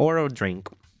party or a drink.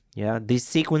 Yeah, these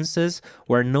sequences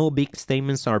where no big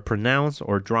statements are pronounced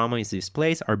or drama is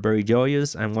displayed are very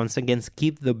joyous and once again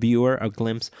give the viewer a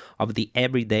glimpse of the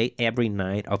everyday, every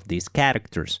night of these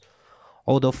characters.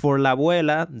 Although for La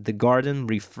Abuela, the garden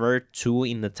referred to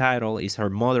in the title is her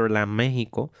motherland,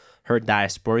 Mexico, her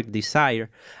diasporic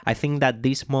desire, I think that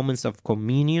these moments of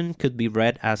communion could be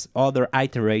read as other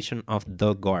iteration of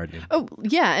the garden. Oh,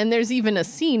 yeah, and there's even a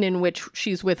scene in which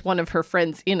she's with one of her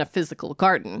friends in a physical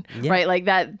garden, right? Like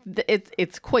that,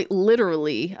 it's quite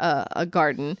literally a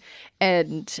garden.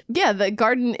 And yeah, the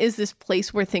garden is this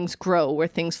place where things grow, where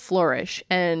things flourish.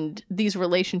 And these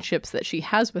relationships that she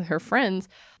has with her friends,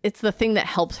 it's the thing that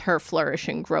helps her flourish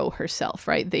and grow herself,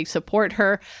 right? They support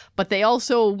her, but they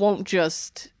also won't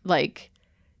just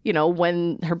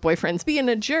when her boyfriend's being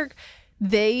a jerk,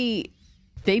 they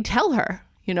tell her,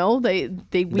 they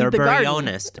weed the garden. They're very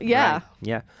honest. Yeah. Right?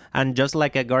 Yeah. And just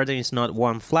like a garden is not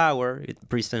one flower, it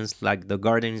presents the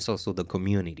garden is also the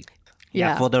community.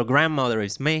 Yeah. For the grandmother,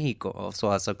 it's Mexico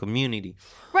also as a community.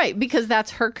 Right, because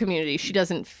that's her community. She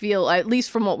doesn't feel, at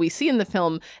least from what we see in the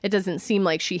film, it doesn't seem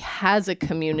like she has a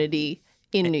community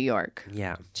in New York.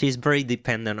 Yeah, she's very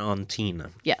dependent on Tina.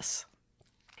 Yes.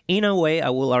 In a way, I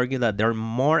will argue that they're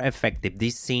more effective.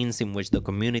 These scenes in which the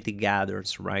community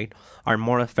gathers, right, are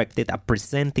more effective at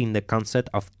presenting the concept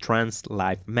of trans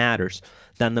life matters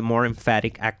than the more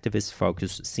emphatic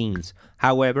activist-focused scenes.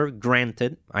 However,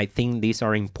 granted, I think these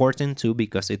are important too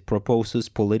because it proposes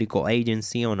political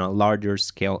agency on a larger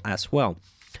scale as well.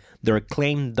 Their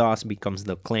claim thus becomes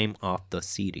the claim of the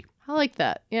city. I like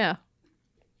that, yeah.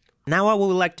 Now I would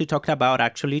like to talk about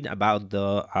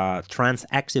the trans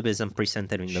activism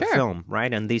presented in the film,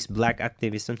 right? And this black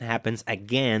activism happens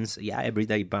against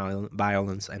everyday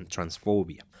violence and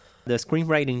transphobia. The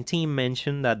screenwriting team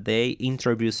mentioned that they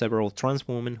interviewed several trans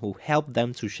women who helped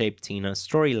them to shape Tina's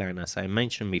storyline, as I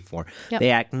mentioned before. Yep.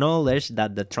 They acknowledged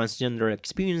that the transgender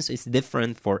experience is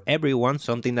different for everyone,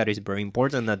 something that is very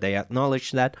important that they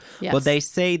acknowledge that. Yes. But they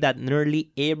say that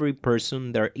nearly every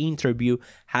person they interviewed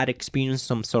had experienced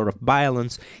some sort of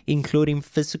violence, including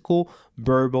physical,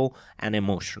 verbal, and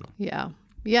emotional. Yeah.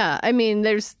 Yeah. I mean,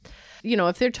 there's,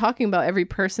 if they're talking about every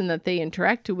person that they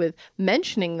interacted with,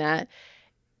 mentioning that,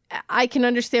 I can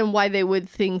understand why they would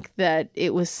think that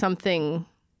it was something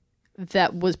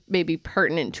that was maybe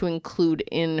pertinent to include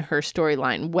in her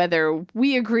storyline. Whether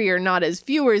we agree or not as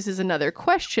viewers is another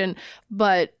question.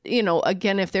 But,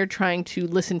 again, if they're trying to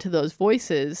listen to those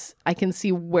voices, I can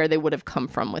see where they would have come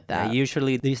from with that.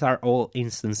 Usually these are all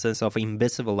instances of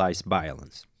invisibilized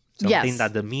violence. Something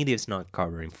that the media is not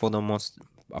covering for the most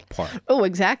part. Oh,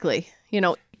 exactly.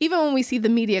 Even when we see the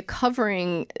media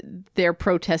covering their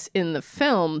protests in the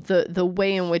film, the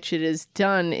way in which it is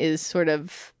done is sort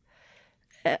of,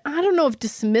 I don't know if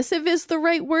dismissive is the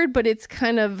right word, but it's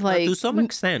kind of to some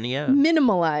extent, yeah.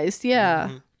 Minimalized, yeah.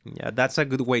 Mm-hmm. Yeah, that's a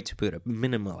good way to put it.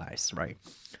 Minimalized, right?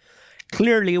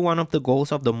 Clearly, one of the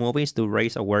goals of the movie is to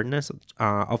raise awareness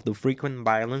of the frequent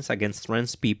violence against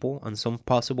trans people and some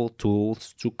possible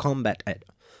tools to combat it.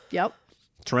 Yep.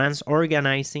 Trans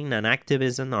organizing and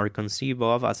activism are conceived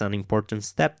of as an important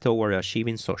step toward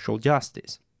achieving social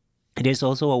justice. It is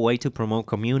also a way to promote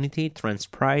community, trans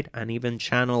pride, and even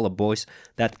channel a voice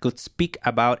that could speak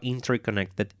about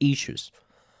interconnected issues.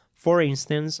 For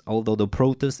instance, although the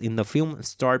protests in the film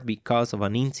start because of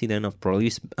an incident of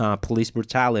police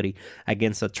brutality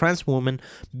against a trans woman,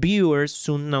 viewers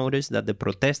soon notice that the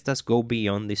protestas go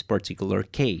beyond this particular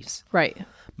case. Right.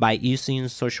 By using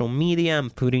social media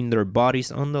and putting their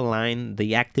bodies on the line,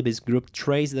 the activist group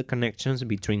traced the connections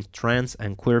between trans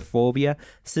and queer phobia,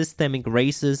 systemic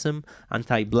racism,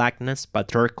 anti-blackness,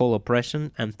 patriarchal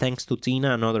oppression, and thanks to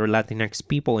Tina and other Latinx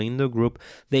people in the group,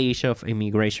 the issue of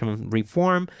immigration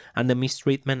reform and the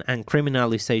mistreatment and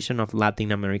criminalization of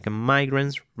Latin American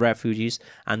migrants, refugees,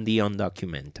 and the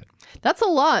undocumented. That's a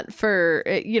lot for,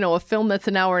 a film that's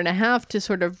an hour and a half to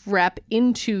sort of wrap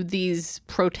into these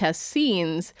protest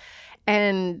scenes.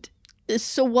 And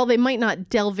so while they might not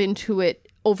delve into it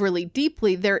overly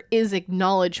deeply, there is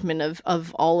acknowledgement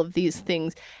of all of these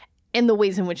things and the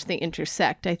ways in which they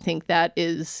intersect. I think that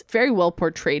is very well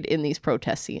portrayed in these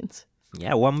protest scenes.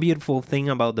 Yeah, one beautiful thing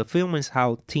about the film is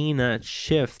how Tina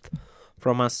shifts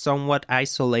from a somewhat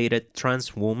isolated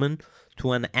trans woman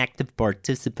to an active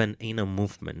participant in a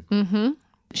movement. Mm-hmm.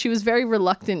 She was very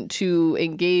reluctant to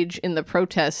engage in the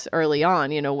protests early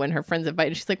on, when her friends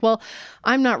invited. She's like, well,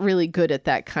 I'm not really good at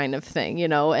that kind of thing,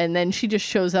 and then she just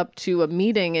shows up to a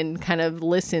meeting and kind of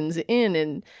listens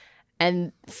in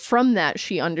and from that,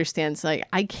 she understands, like,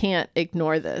 I can't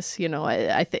ignore this,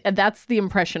 I think that's the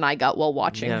impression I got while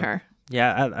watching her.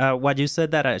 Yeah, what you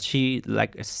said that she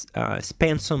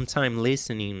spent some time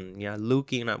listening,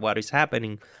 looking at what is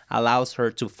happening, allows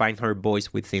her to find her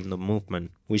voice within the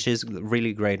movement, which is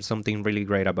really great, something really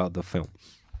great about the film.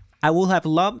 I would have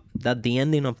loved that the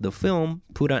ending of the film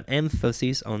put an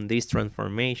emphasis on this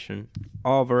transformation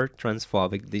over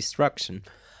transphobic destruction,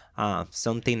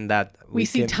 something that we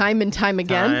see time and time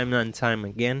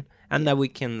again. And that we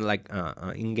can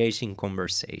engage in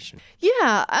conversation.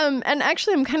 Yeah, and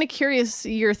actually I'm kind of curious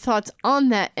your thoughts on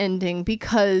that ending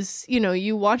because,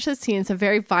 you watch that scene, it's a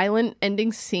very violent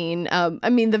ending scene.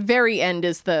 The very end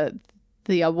is the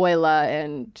abuela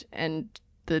and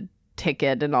the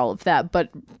ticket and all of that, but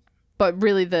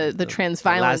really the trans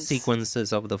violence. The last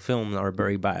sequences of the film are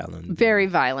very violent. Very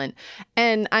violent.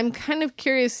 And I'm kind of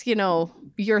curious,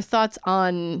 your thoughts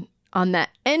on that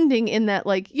ending in that,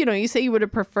 you say you would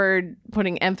have preferred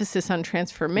putting emphasis on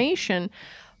transformation,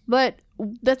 but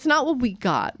that's not what we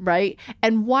got, right?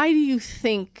 And why do you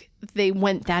think they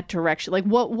went that direction?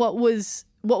 What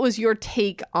was your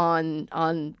take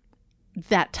on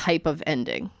that type of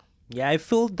ending? Yeah, I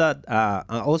feel that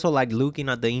also looking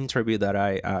at the interview that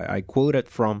I quoted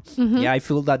from, I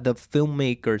feel that the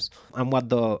filmmakers and what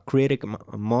the critic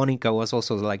Monica was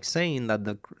also saying that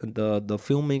the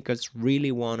filmmakers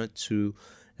really wanted to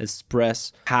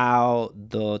express how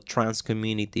the trans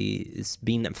community is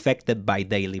being affected by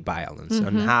daily violence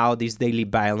and how this daily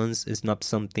violence is not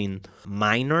something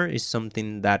minor, it's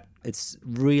something that it's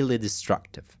really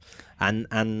destructive.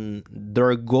 And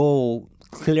their goal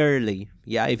clearly,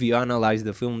 if you analyze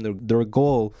the film, their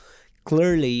goal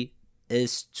clearly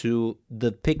is to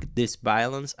depict this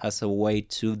violence as a way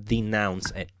to denounce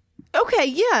it. Okay,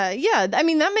 yeah. That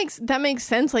makes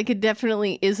sense. It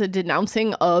definitely is a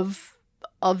denouncing of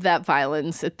that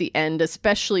violence at the end,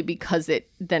 especially because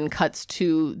it then cuts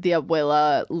to the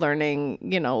abuela learning,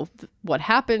 what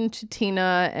happened to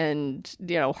Tina and,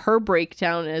 her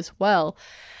breakdown as well.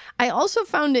 I also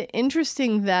found it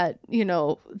interesting that,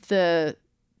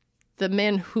 the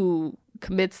man who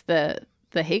commits the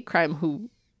hate crime, who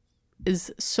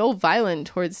is so violent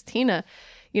towards Tina,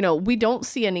 we don't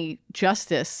see any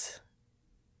justice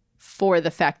for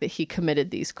the fact that he committed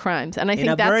these crimes. And I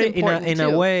think that's important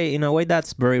in a way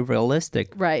that's very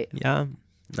realistic. Right. Yeah.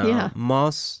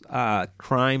 Most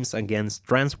crimes against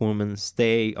trans women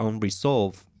stay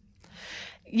unresolved.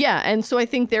 Yeah, and so I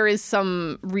think there is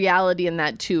some reality in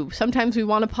that too. Sometimes we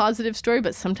want a positive story,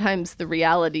 but sometimes the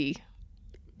reality,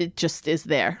 it just is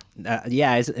there.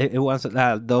 It was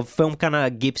the film kind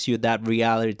of gives you that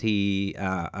reality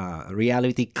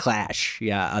clash.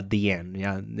 At the end.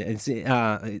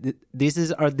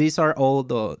 These are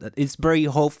all it's very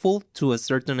hopeful to a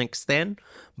certain extent,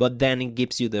 but then it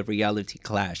gives you the reality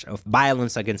clash of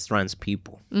violence against trans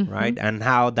people, right? And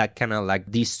how that kind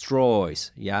of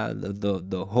destroys,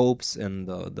 the hopes and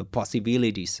the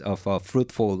possibilities of a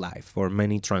fruitful life for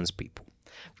many trans people.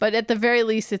 But at the very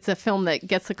least, it's a film that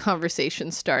gets a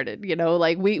conversation started.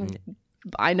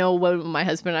 I know when my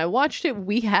husband and I watched it,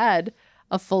 we had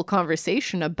a full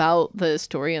conversation about the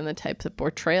story and the types of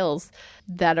portrayals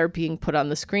that are being put on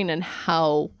the screen and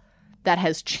how that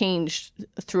has changed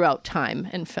throughout time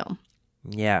and film.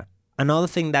 Yeah. Another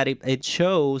thing that it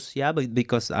shows, but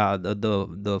because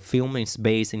the film is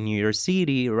based in New York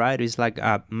City, right? It's like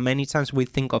many times we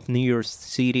think of New York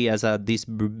City as this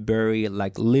very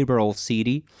like liberal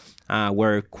city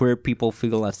where queer people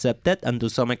feel accepted, and to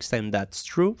some extent that's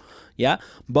true, yeah.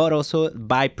 But also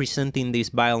by presenting this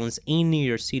violence in New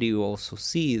York City, you also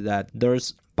see that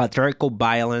there's patriarchal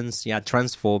violence,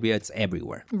 transphobia, it's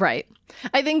everywhere. Right.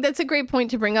 I think that's a great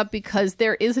point to bring up because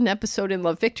there is an episode in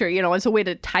Love, Victor, as a way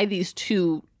to tie these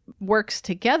two works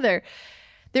together.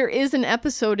 There is an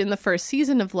episode in the first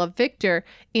season of Love, Victor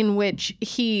in which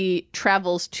he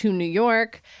travels to New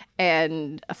York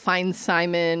and finds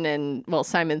Simon and, well,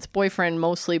 Simon's boyfriend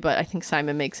mostly, but I think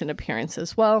Simon makes an appearance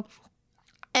as well.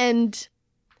 And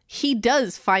he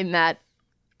does find that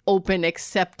open,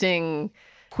 accepting,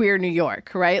 queer New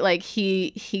York, right? Like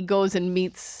he goes and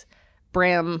meets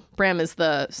Bram. Bram is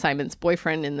the Simon's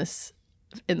boyfriend in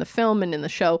the film and in the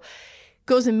show.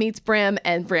 Goes and meets Bram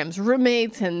and Bram's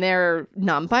roommates, and they're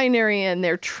non-binary and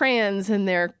they're trans and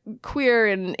they're queer,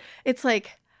 and it's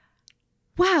like,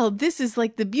 wow, this is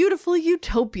like the beautiful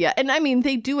utopia. And I mean,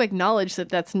 they do acknowledge that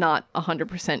that's not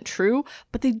 100% true,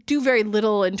 but they do very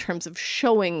little in terms of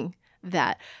showing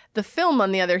that. The film,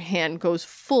 on the other hand, goes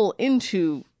full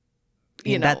into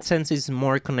that sense is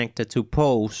more connected to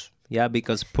Pose,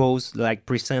 because Pose like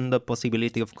present the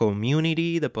possibility of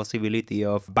community, the possibility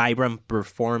of vibrant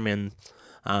performance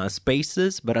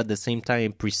spaces, but at the same time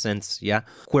it presents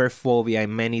queerphobia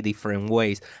in many different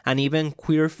ways, and even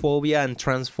queerphobia and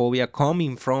transphobia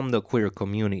coming from the queer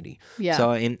community.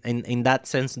 So in that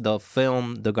sense, the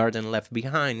film The Garden Left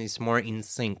Behind is more in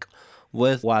sync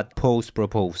with what Pose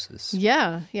proposes.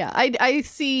 I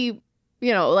see,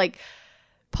 like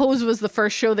Pose was the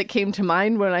first show that came to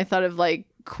mind when I thought of like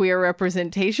queer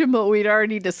representation, but we'd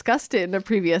already discussed it in a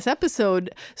previous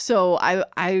episode. So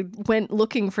I went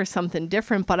looking for something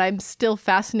different, but I'm still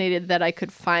fascinated that I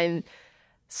could find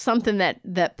something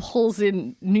that pulls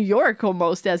in New York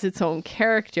almost as its own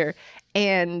character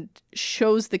and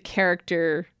shows the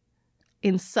character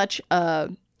in such a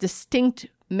distinct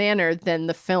manner than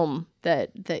the film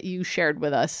that you shared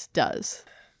with us does.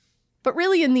 But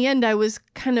really, in the end, I was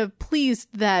kind of pleased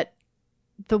that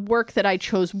the work that I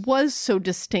chose was so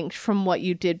distinct from what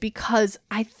you did, because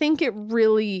I think it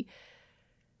really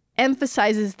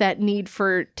emphasizes that need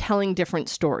for telling different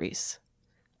stories.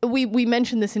 We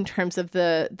mentioned this in terms of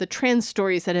the trans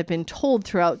stories that have been told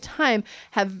throughout time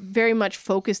have very much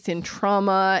focused in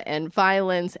trauma and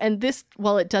violence. And this,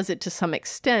 while it does it to some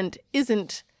extent,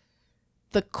 isn't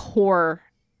the core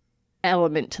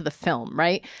element to the film,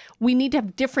 right? We need to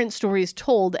have different stories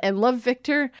told, and Love,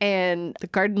 Victor and The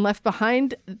Garden Left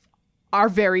Behind are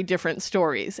very different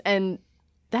stories, and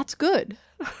that's good.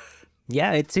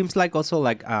 It seems like also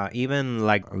like even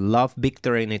like Love,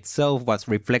 Victor in itself was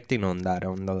reflecting on that,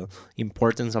 on the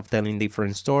importance of telling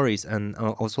different stories, and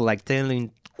also like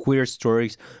telling queer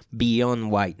stories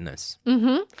beyond whiteness.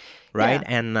 Right?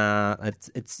 And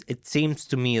it seems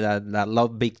to me that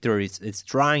Love, Victor is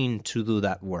trying to do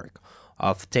that work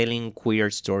of telling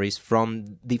queer stories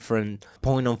from different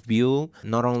point of view,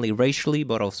 not only racially,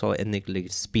 but also ethnically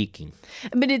speaking.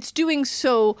 But it's doing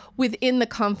so within the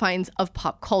confines of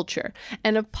pop culture.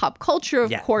 And of pop culture,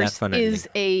 of course, definitely is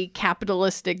a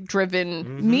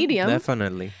capitalistic-driven medium.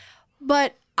 Definitely.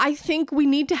 But I think we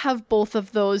need to have both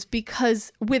of those,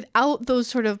 because without those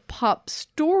sort of pop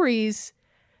stories,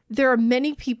 there are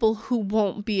many people who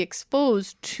won't be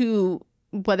exposed to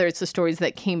whether it's the stories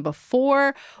that came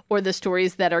before or the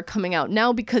stories that are coming out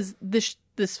now, because this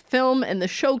film and the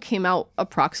show came out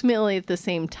approximately at the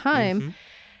same time,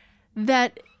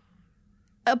 that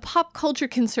a pop culture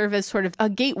can serve as sort of a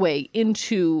gateway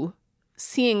into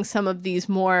seeing some of these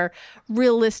more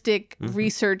realistic,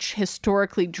 research,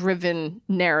 historically driven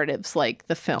narratives like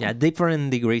the film.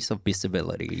 Different degrees of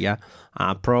visibility,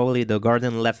 probably The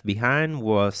Garden Left Behind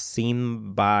was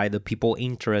seen by the people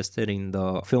interested in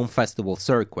the film festival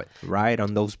circuit, right?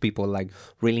 And those people like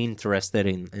really interested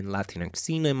in Latinx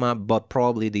cinema, but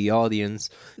probably the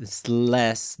audience is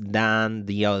less than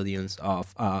the audience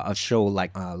of a show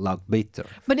like Love, Victor.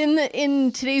 But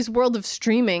in today's world of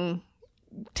streaming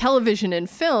television and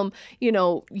film,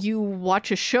 you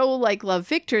watch a show like Love,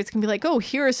 Victor, it's gonna be like, oh,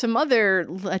 here are some other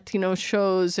Latino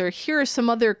shows, or here are some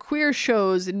other queer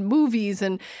shows and movies,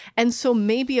 and so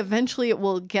maybe eventually it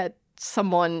will get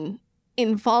someone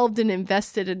involved and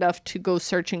invested enough to go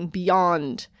searching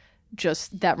beyond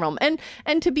just that realm.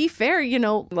 And to be fair,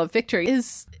 Love, Victor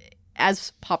is,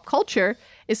 as pop culture,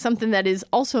 is something that is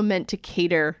also meant to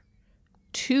cater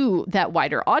to that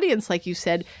wider audience, like you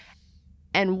said,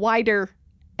 and wider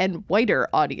and whiter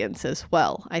audience as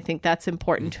well. I think that's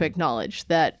important to acknowledge,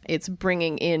 that it's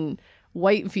bringing in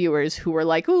white viewers who were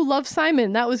like, "Oh, Love,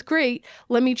 Simon, that was great.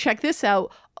 Let me check this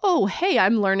out. Oh, hey,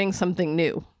 I'm learning something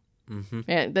new."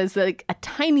 And there's like a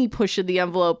tiny push of the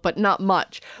envelope, but not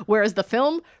much. Whereas the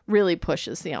film really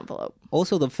pushes the envelope.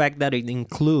 Also, the fact that it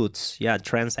includes,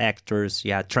 trans actors,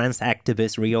 trans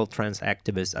activists, real trans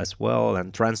activists as well,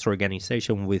 and trans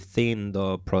organization within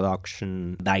the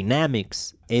production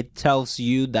dynamics, it tells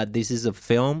you that this is a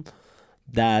film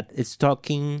that is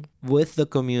talking with the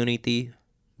community,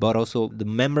 but also the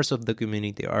members of the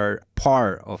community are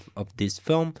part of this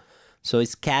film. So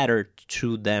it's catered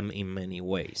to them in many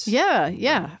ways.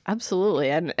 Yeah,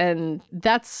 absolutely. And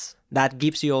that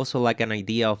gives you also like an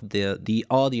idea of the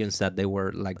audience that they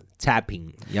were like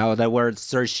tapping, they were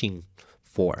searching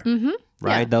for,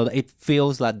 right? Though it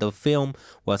feels like the film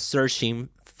was searching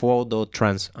for the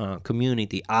trans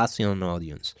community as an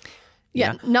audience.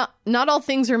 Yeah, not all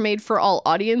things are made for all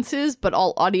audiences, but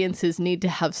all audiences need to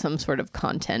have some sort of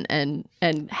content,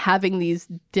 and having these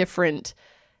different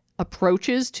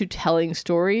approaches to telling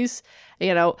stories.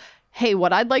 Hey,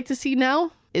 what I'd like to see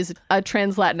now is a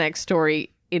trans Latinx story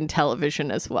in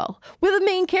television as well, with a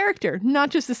main character,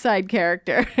 not just a side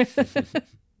character.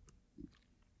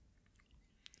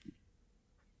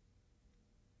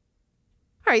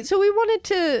 All right, so we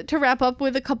wanted to wrap up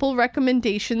with a couple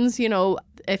recommendations.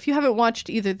 If you haven't watched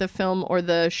either the film or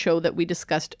the show that we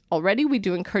discussed already, we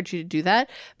do encourage you to do that.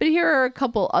 But here are a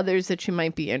couple others that you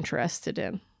might be interested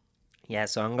in. Yeah,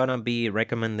 so I'm going to be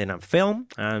recommending a film,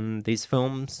 and this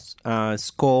film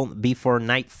is called Before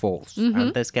Night Falls,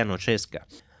 Antes que Anochezca.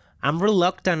 I'm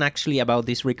reluctant actually about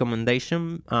this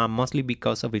recommendation, mostly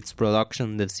because of its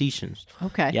production decisions.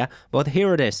 Okay. Yeah, but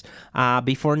here it is.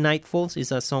 Before Night Falls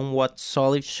is a somewhat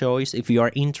solid choice if you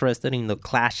are interested in the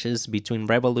clashes between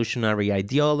revolutionary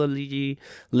ideology,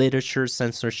 literature,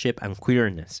 censorship, and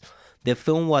queerness. The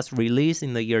film was released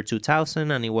in the year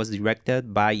 2000, and it was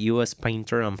directed by U.S.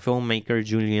 painter and filmmaker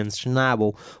Julian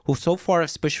Schnabel, who so far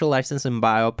specializes in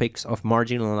biopics of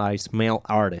marginalized male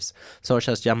artists, such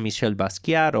as Jean-Michel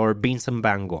Basquiat or Vincent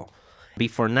van Gogh.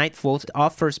 Before Night Falls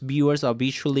offers viewers a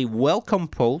visually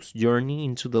well-composed journey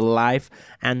into the life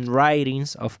and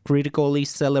writings of critically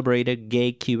celebrated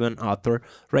gay Cuban author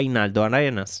Reinaldo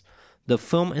Arenas. The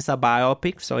film is a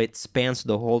biopic, so it spans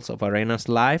the whole of Arenas'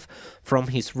 life, from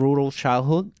his rural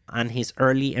childhood and his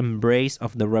early embrace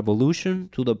of the revolution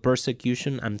to the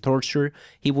persecution and torture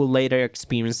he would later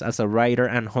experience as a writer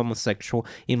and homosexual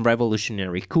in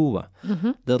revolutionary Cuba.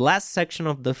 The last section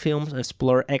of the film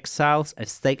explores exiles,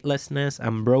 statelessness,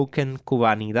 and broken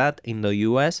Cubanidad in the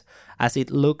U.S., as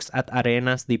it looks at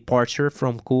Arenas' departure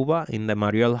from Cuba in the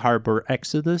Mariel Harbor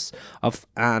exodus of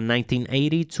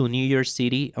 1980 to New York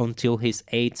City until his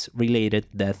AIDS-related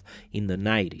death in the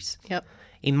 90s. Yep.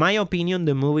 In my opinion,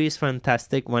 the movie is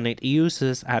fantastic when it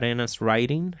uses Arenas'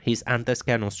 writing, his Antes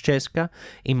que Anochezca,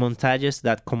 in montages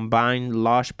that combine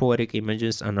lush poetic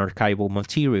images and archival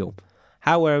material.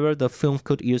 However, the film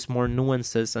could use more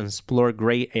nuances and explore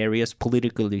gray areas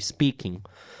politically speaking.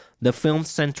 The film's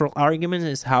central argument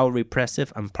is how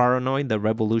repressive and paranoid the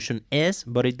revolution is,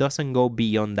 but it doesn't go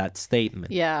beyond that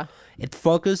statement. Yeah. Its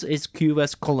focus is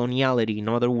Cuba's coloniality. In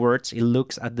other words, it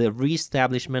looks at the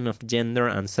reestablishment of gender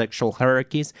and sexual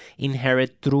hierarchies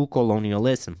inherent through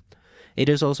colonialism. It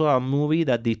is also a movie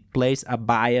that displays a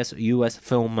biased U.S.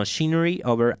 film machinery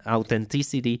over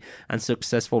authenticity and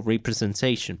successful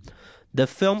representation. The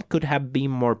film could have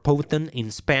been more potent in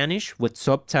Spanish with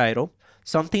subtitle,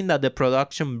 something that the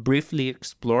production briefly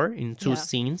explored in two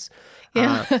scenes.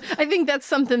 Yeah, I think that's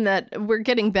something that we're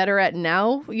getting better at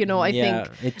now. I think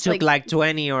it took like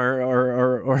 20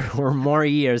 or more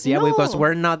years. Yeah, because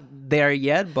we're not there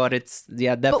yet, but it's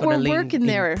definitely but we're working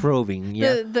there. Improving.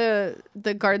 Yeah,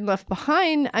 the Garden Left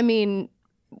Behind. I mean,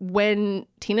 when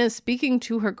Tina is speaking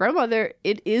to her grandmother,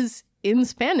 it is in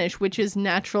Spanish, which is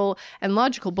natural and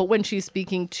logical. But when she's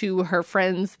speaking to her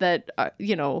friends that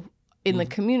in the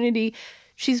community,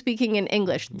 she's speaking in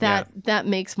English. That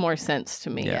makes more sense to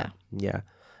me. Yeah.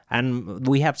 And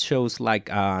we have shows like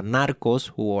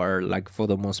Narcos, who are like for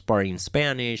the most part in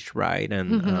Spanish, right?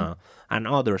 And and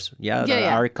others,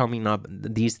 are coming up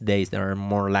these days that are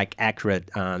more like accurate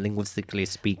linguistically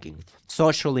speaking,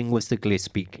 social linguistically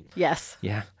speaking. Yes.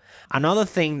 Yeah. Another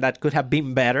thing that could have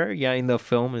been better, in the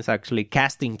film is actually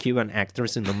casting Cuban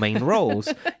actors in the main roles.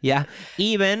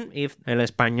 Even if El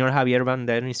Español Javier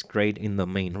Bardem is great in the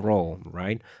main role,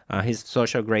 right? He's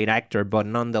such a great actor, but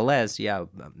nonetheless,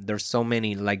 there's so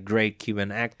many like great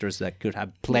Cuban actors that could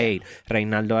have played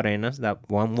Reinaldo Arenas that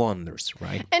one wonders,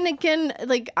 right? And again,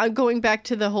 like going back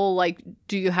to the whole like,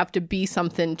 do you have to be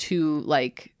something to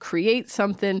like create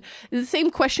something? The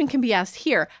same question can be asked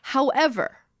here.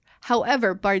 However,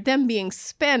 Bardem being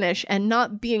Spanish and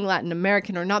not being Latin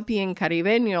American or not being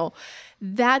Caribeño,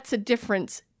 that's a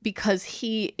difference because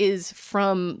he is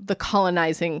from the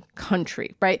colonizing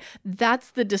country, right?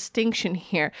 That's the distinction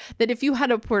here. That if you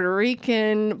had a Puerto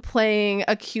Rican playing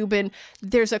a Cuban,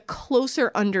 there's a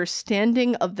closer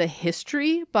understanding of the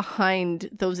history behind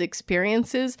those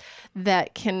experiences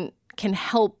that can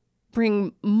help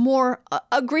bring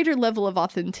a greater level of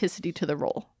authenticity to the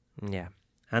role. Yeah.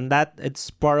 And that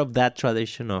it's part of that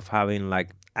tradition of having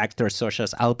like actors such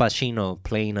as Al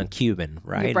playing a Cuban,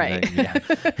 right?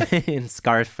 Right. In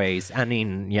Scarface and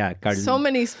in, so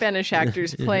many Spanish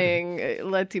actors playing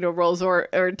Latino roles or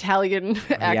Italian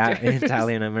actors. Yeah,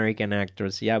 Italian American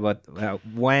actors. Yeah, but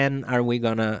when are we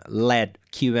going to let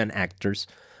Cuban actors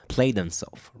play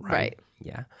themselves, right?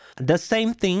 Yeah. The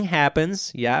same thing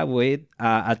happens, with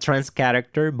a trans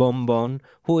character, Bon Bon,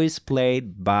 who is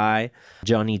played by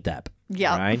Johnny Depp.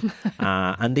 Yeah. Right.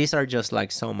 And these are just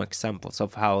like some examples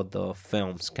of how the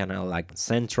films kind of like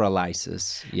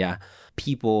centralizes,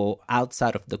 people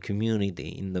outside of the community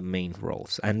in the main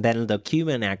roles. And then the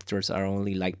Cuban actors are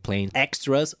only like playing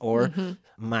extras or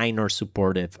minor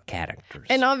supportive characters.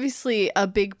 And obviously a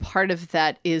big part of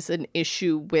that is an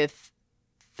issue with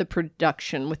the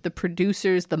production, with the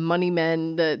producers, the money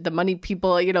men, the money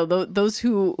people, those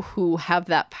who have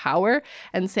that power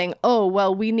and saying, oh,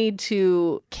 well, we need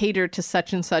to cater to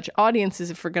such and such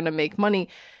audiences if we're going to make money.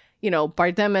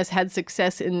 Bardem has had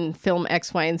success in film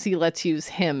X, Y, and Z. Let's use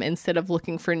him instead of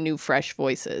looking for new, fresh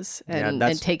voices and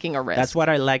taking a risk. That's what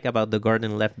I like about The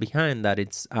Garden Left Behind, that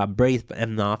it's brave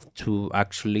enough to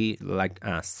actually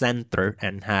center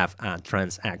and have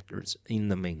trans actors in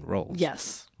the main roles.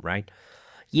 Yes. Right?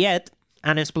 Yet,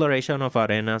 an exploration of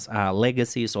Arenas'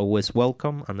 legacy is always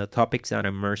welcome, and the topics that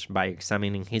emerge by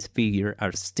examining his figure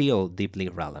are still deeply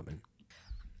relevant.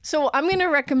 So I'm going to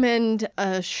recommend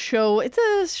a show.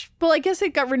 I guess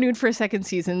it got renewed for a second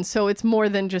season, so it's more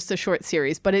than just a short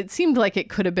series, but it seemed like it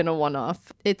could have been a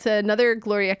one-off. It's another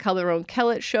Gloria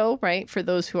Calderon-Kellett show, right? For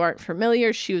those who aren't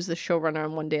familiar, she was the showrunner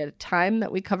on One Day at a Time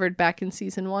that we covered back in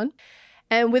season 1.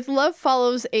 And With Love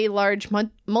follows a large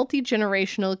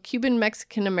multi-generational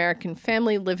Cuban-Mexican-American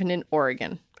family living in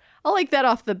Oregon. I like that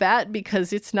off the bat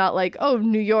because it's not like, oh,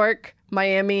 New York,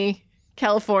 Miami,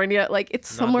 California. Like, it's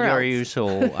somewhere else. Not your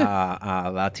usual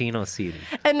Latino city.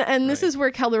 And this is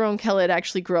where Calderon-Kellett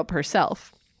actually grew up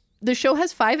herself. The show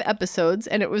has 5 episodes,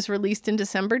 and it was released in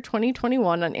December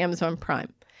 2021 on Amazon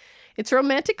Prime. It's a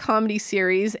romantic comedy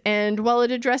series, and while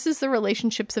it addresses the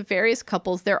relationships of various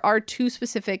couples, there are 2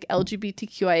 specific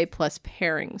LGBTQIA+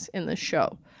 pairings in the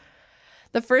show.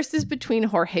 The first is between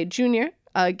Jorge Jr.,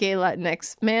 a gay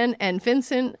Latinx man, and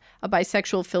Vincent, a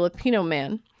bisexual Filipino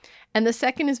man. And the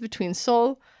second is between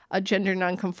Sol, a gender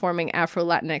nonconforming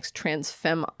Afro-Latinx trans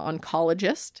femme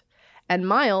oncologist, and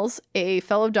Miles, a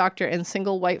fellow doctor and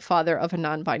single white father of a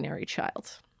non-binary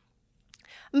child.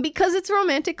 Because it's a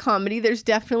romantic comedy, there's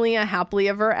definitely a happily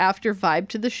ever after vibe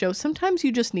to the show. Sometimes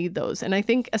you just need those. And I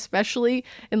think especially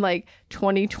in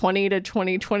 2020 to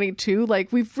 2022,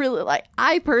 we've really,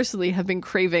 I personally have been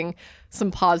craving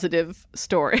some positive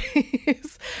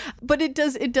stories. But it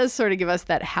does sort of give us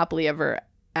that happily ever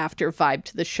after vibe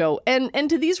to the show. And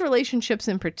to these relationships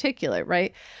in particular,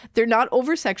 right? They're not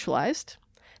over-sexualized.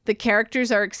 The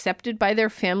characters are accepted by their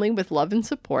family with love and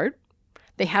support.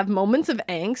 They have moments of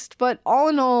angst, but all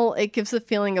in all, it gives a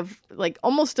feeling of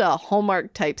almost a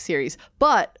Hallmark type series,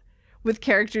 but with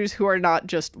characters who are not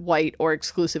just white or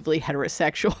exclusively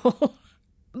heterosexual.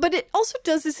 But it also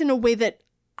does this in a way that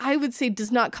I would say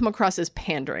does not come across as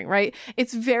pandering, right?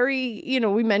 It's very,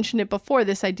 we mentioned it before,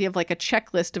 this idea of a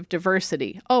checklist of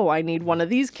diversity. Oh, I need one of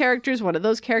these characters, one of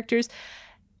those characters.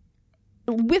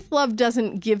 With Love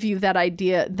doesn't give you that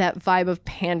idea, that vibe of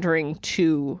pandering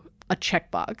to a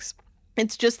checkbox.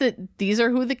 It's just that these are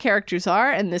who the characters are,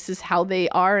 and this is how they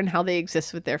are and how they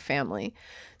exist with their family.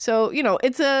 So,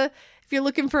 if you're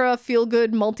looking for a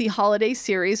feel-good multi-holiday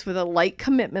series with a light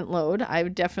commitment load, I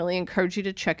would definitely encourage you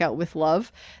to check out With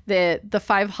Love. The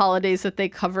 5 holidays that they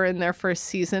cover in their first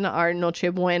season are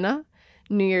Noche Buena,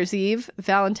 New Year's Eve,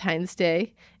 Valentine's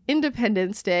Day,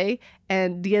 Independence Day,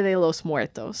 and Dia de los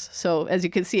Muertos. So as you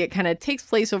can see, it kind of takes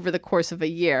place over the course of a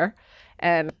year.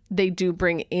 And they do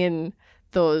bring in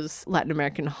those Latin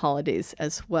American holidays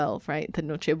as well, right? The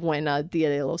Noche Buena, Dia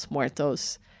de los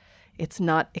Muertos. It's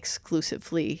not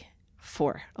exclusively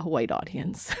for a white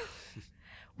audience,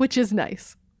 which is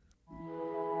nice.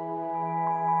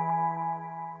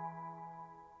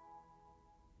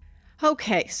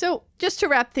 Okay, so just to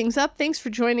wrap things up, thanks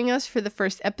for joining us for the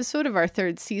first episode of our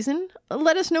third season.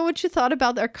 Let us know what you thought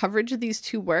about our coverage of these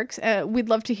two works. We'd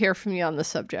love to hear from you on the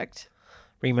subject.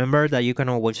 Remember that you can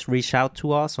always reach out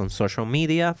to us on social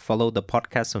media. Follow the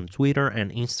podcast on Twitter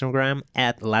and Instagram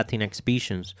at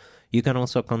LatinxVisions. You can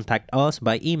also contact us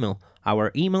by email.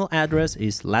 Our email address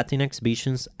is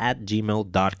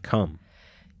latinxvisions@gmail.com.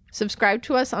 Subscribe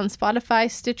to us on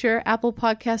Spotify, Stitcher, Apple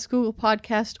Podcasts, Google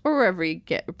Podcasts, or wherever you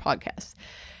get your podcasts.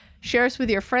 Share us with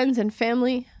your friends and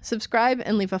family. Subscribe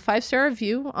and leave a 5-star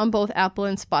review on both Apple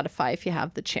and Spotify if you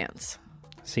have the chance.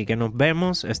 Así que nos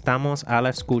vemos, estamos a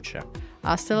la escucha.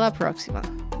 Hasta la próxima.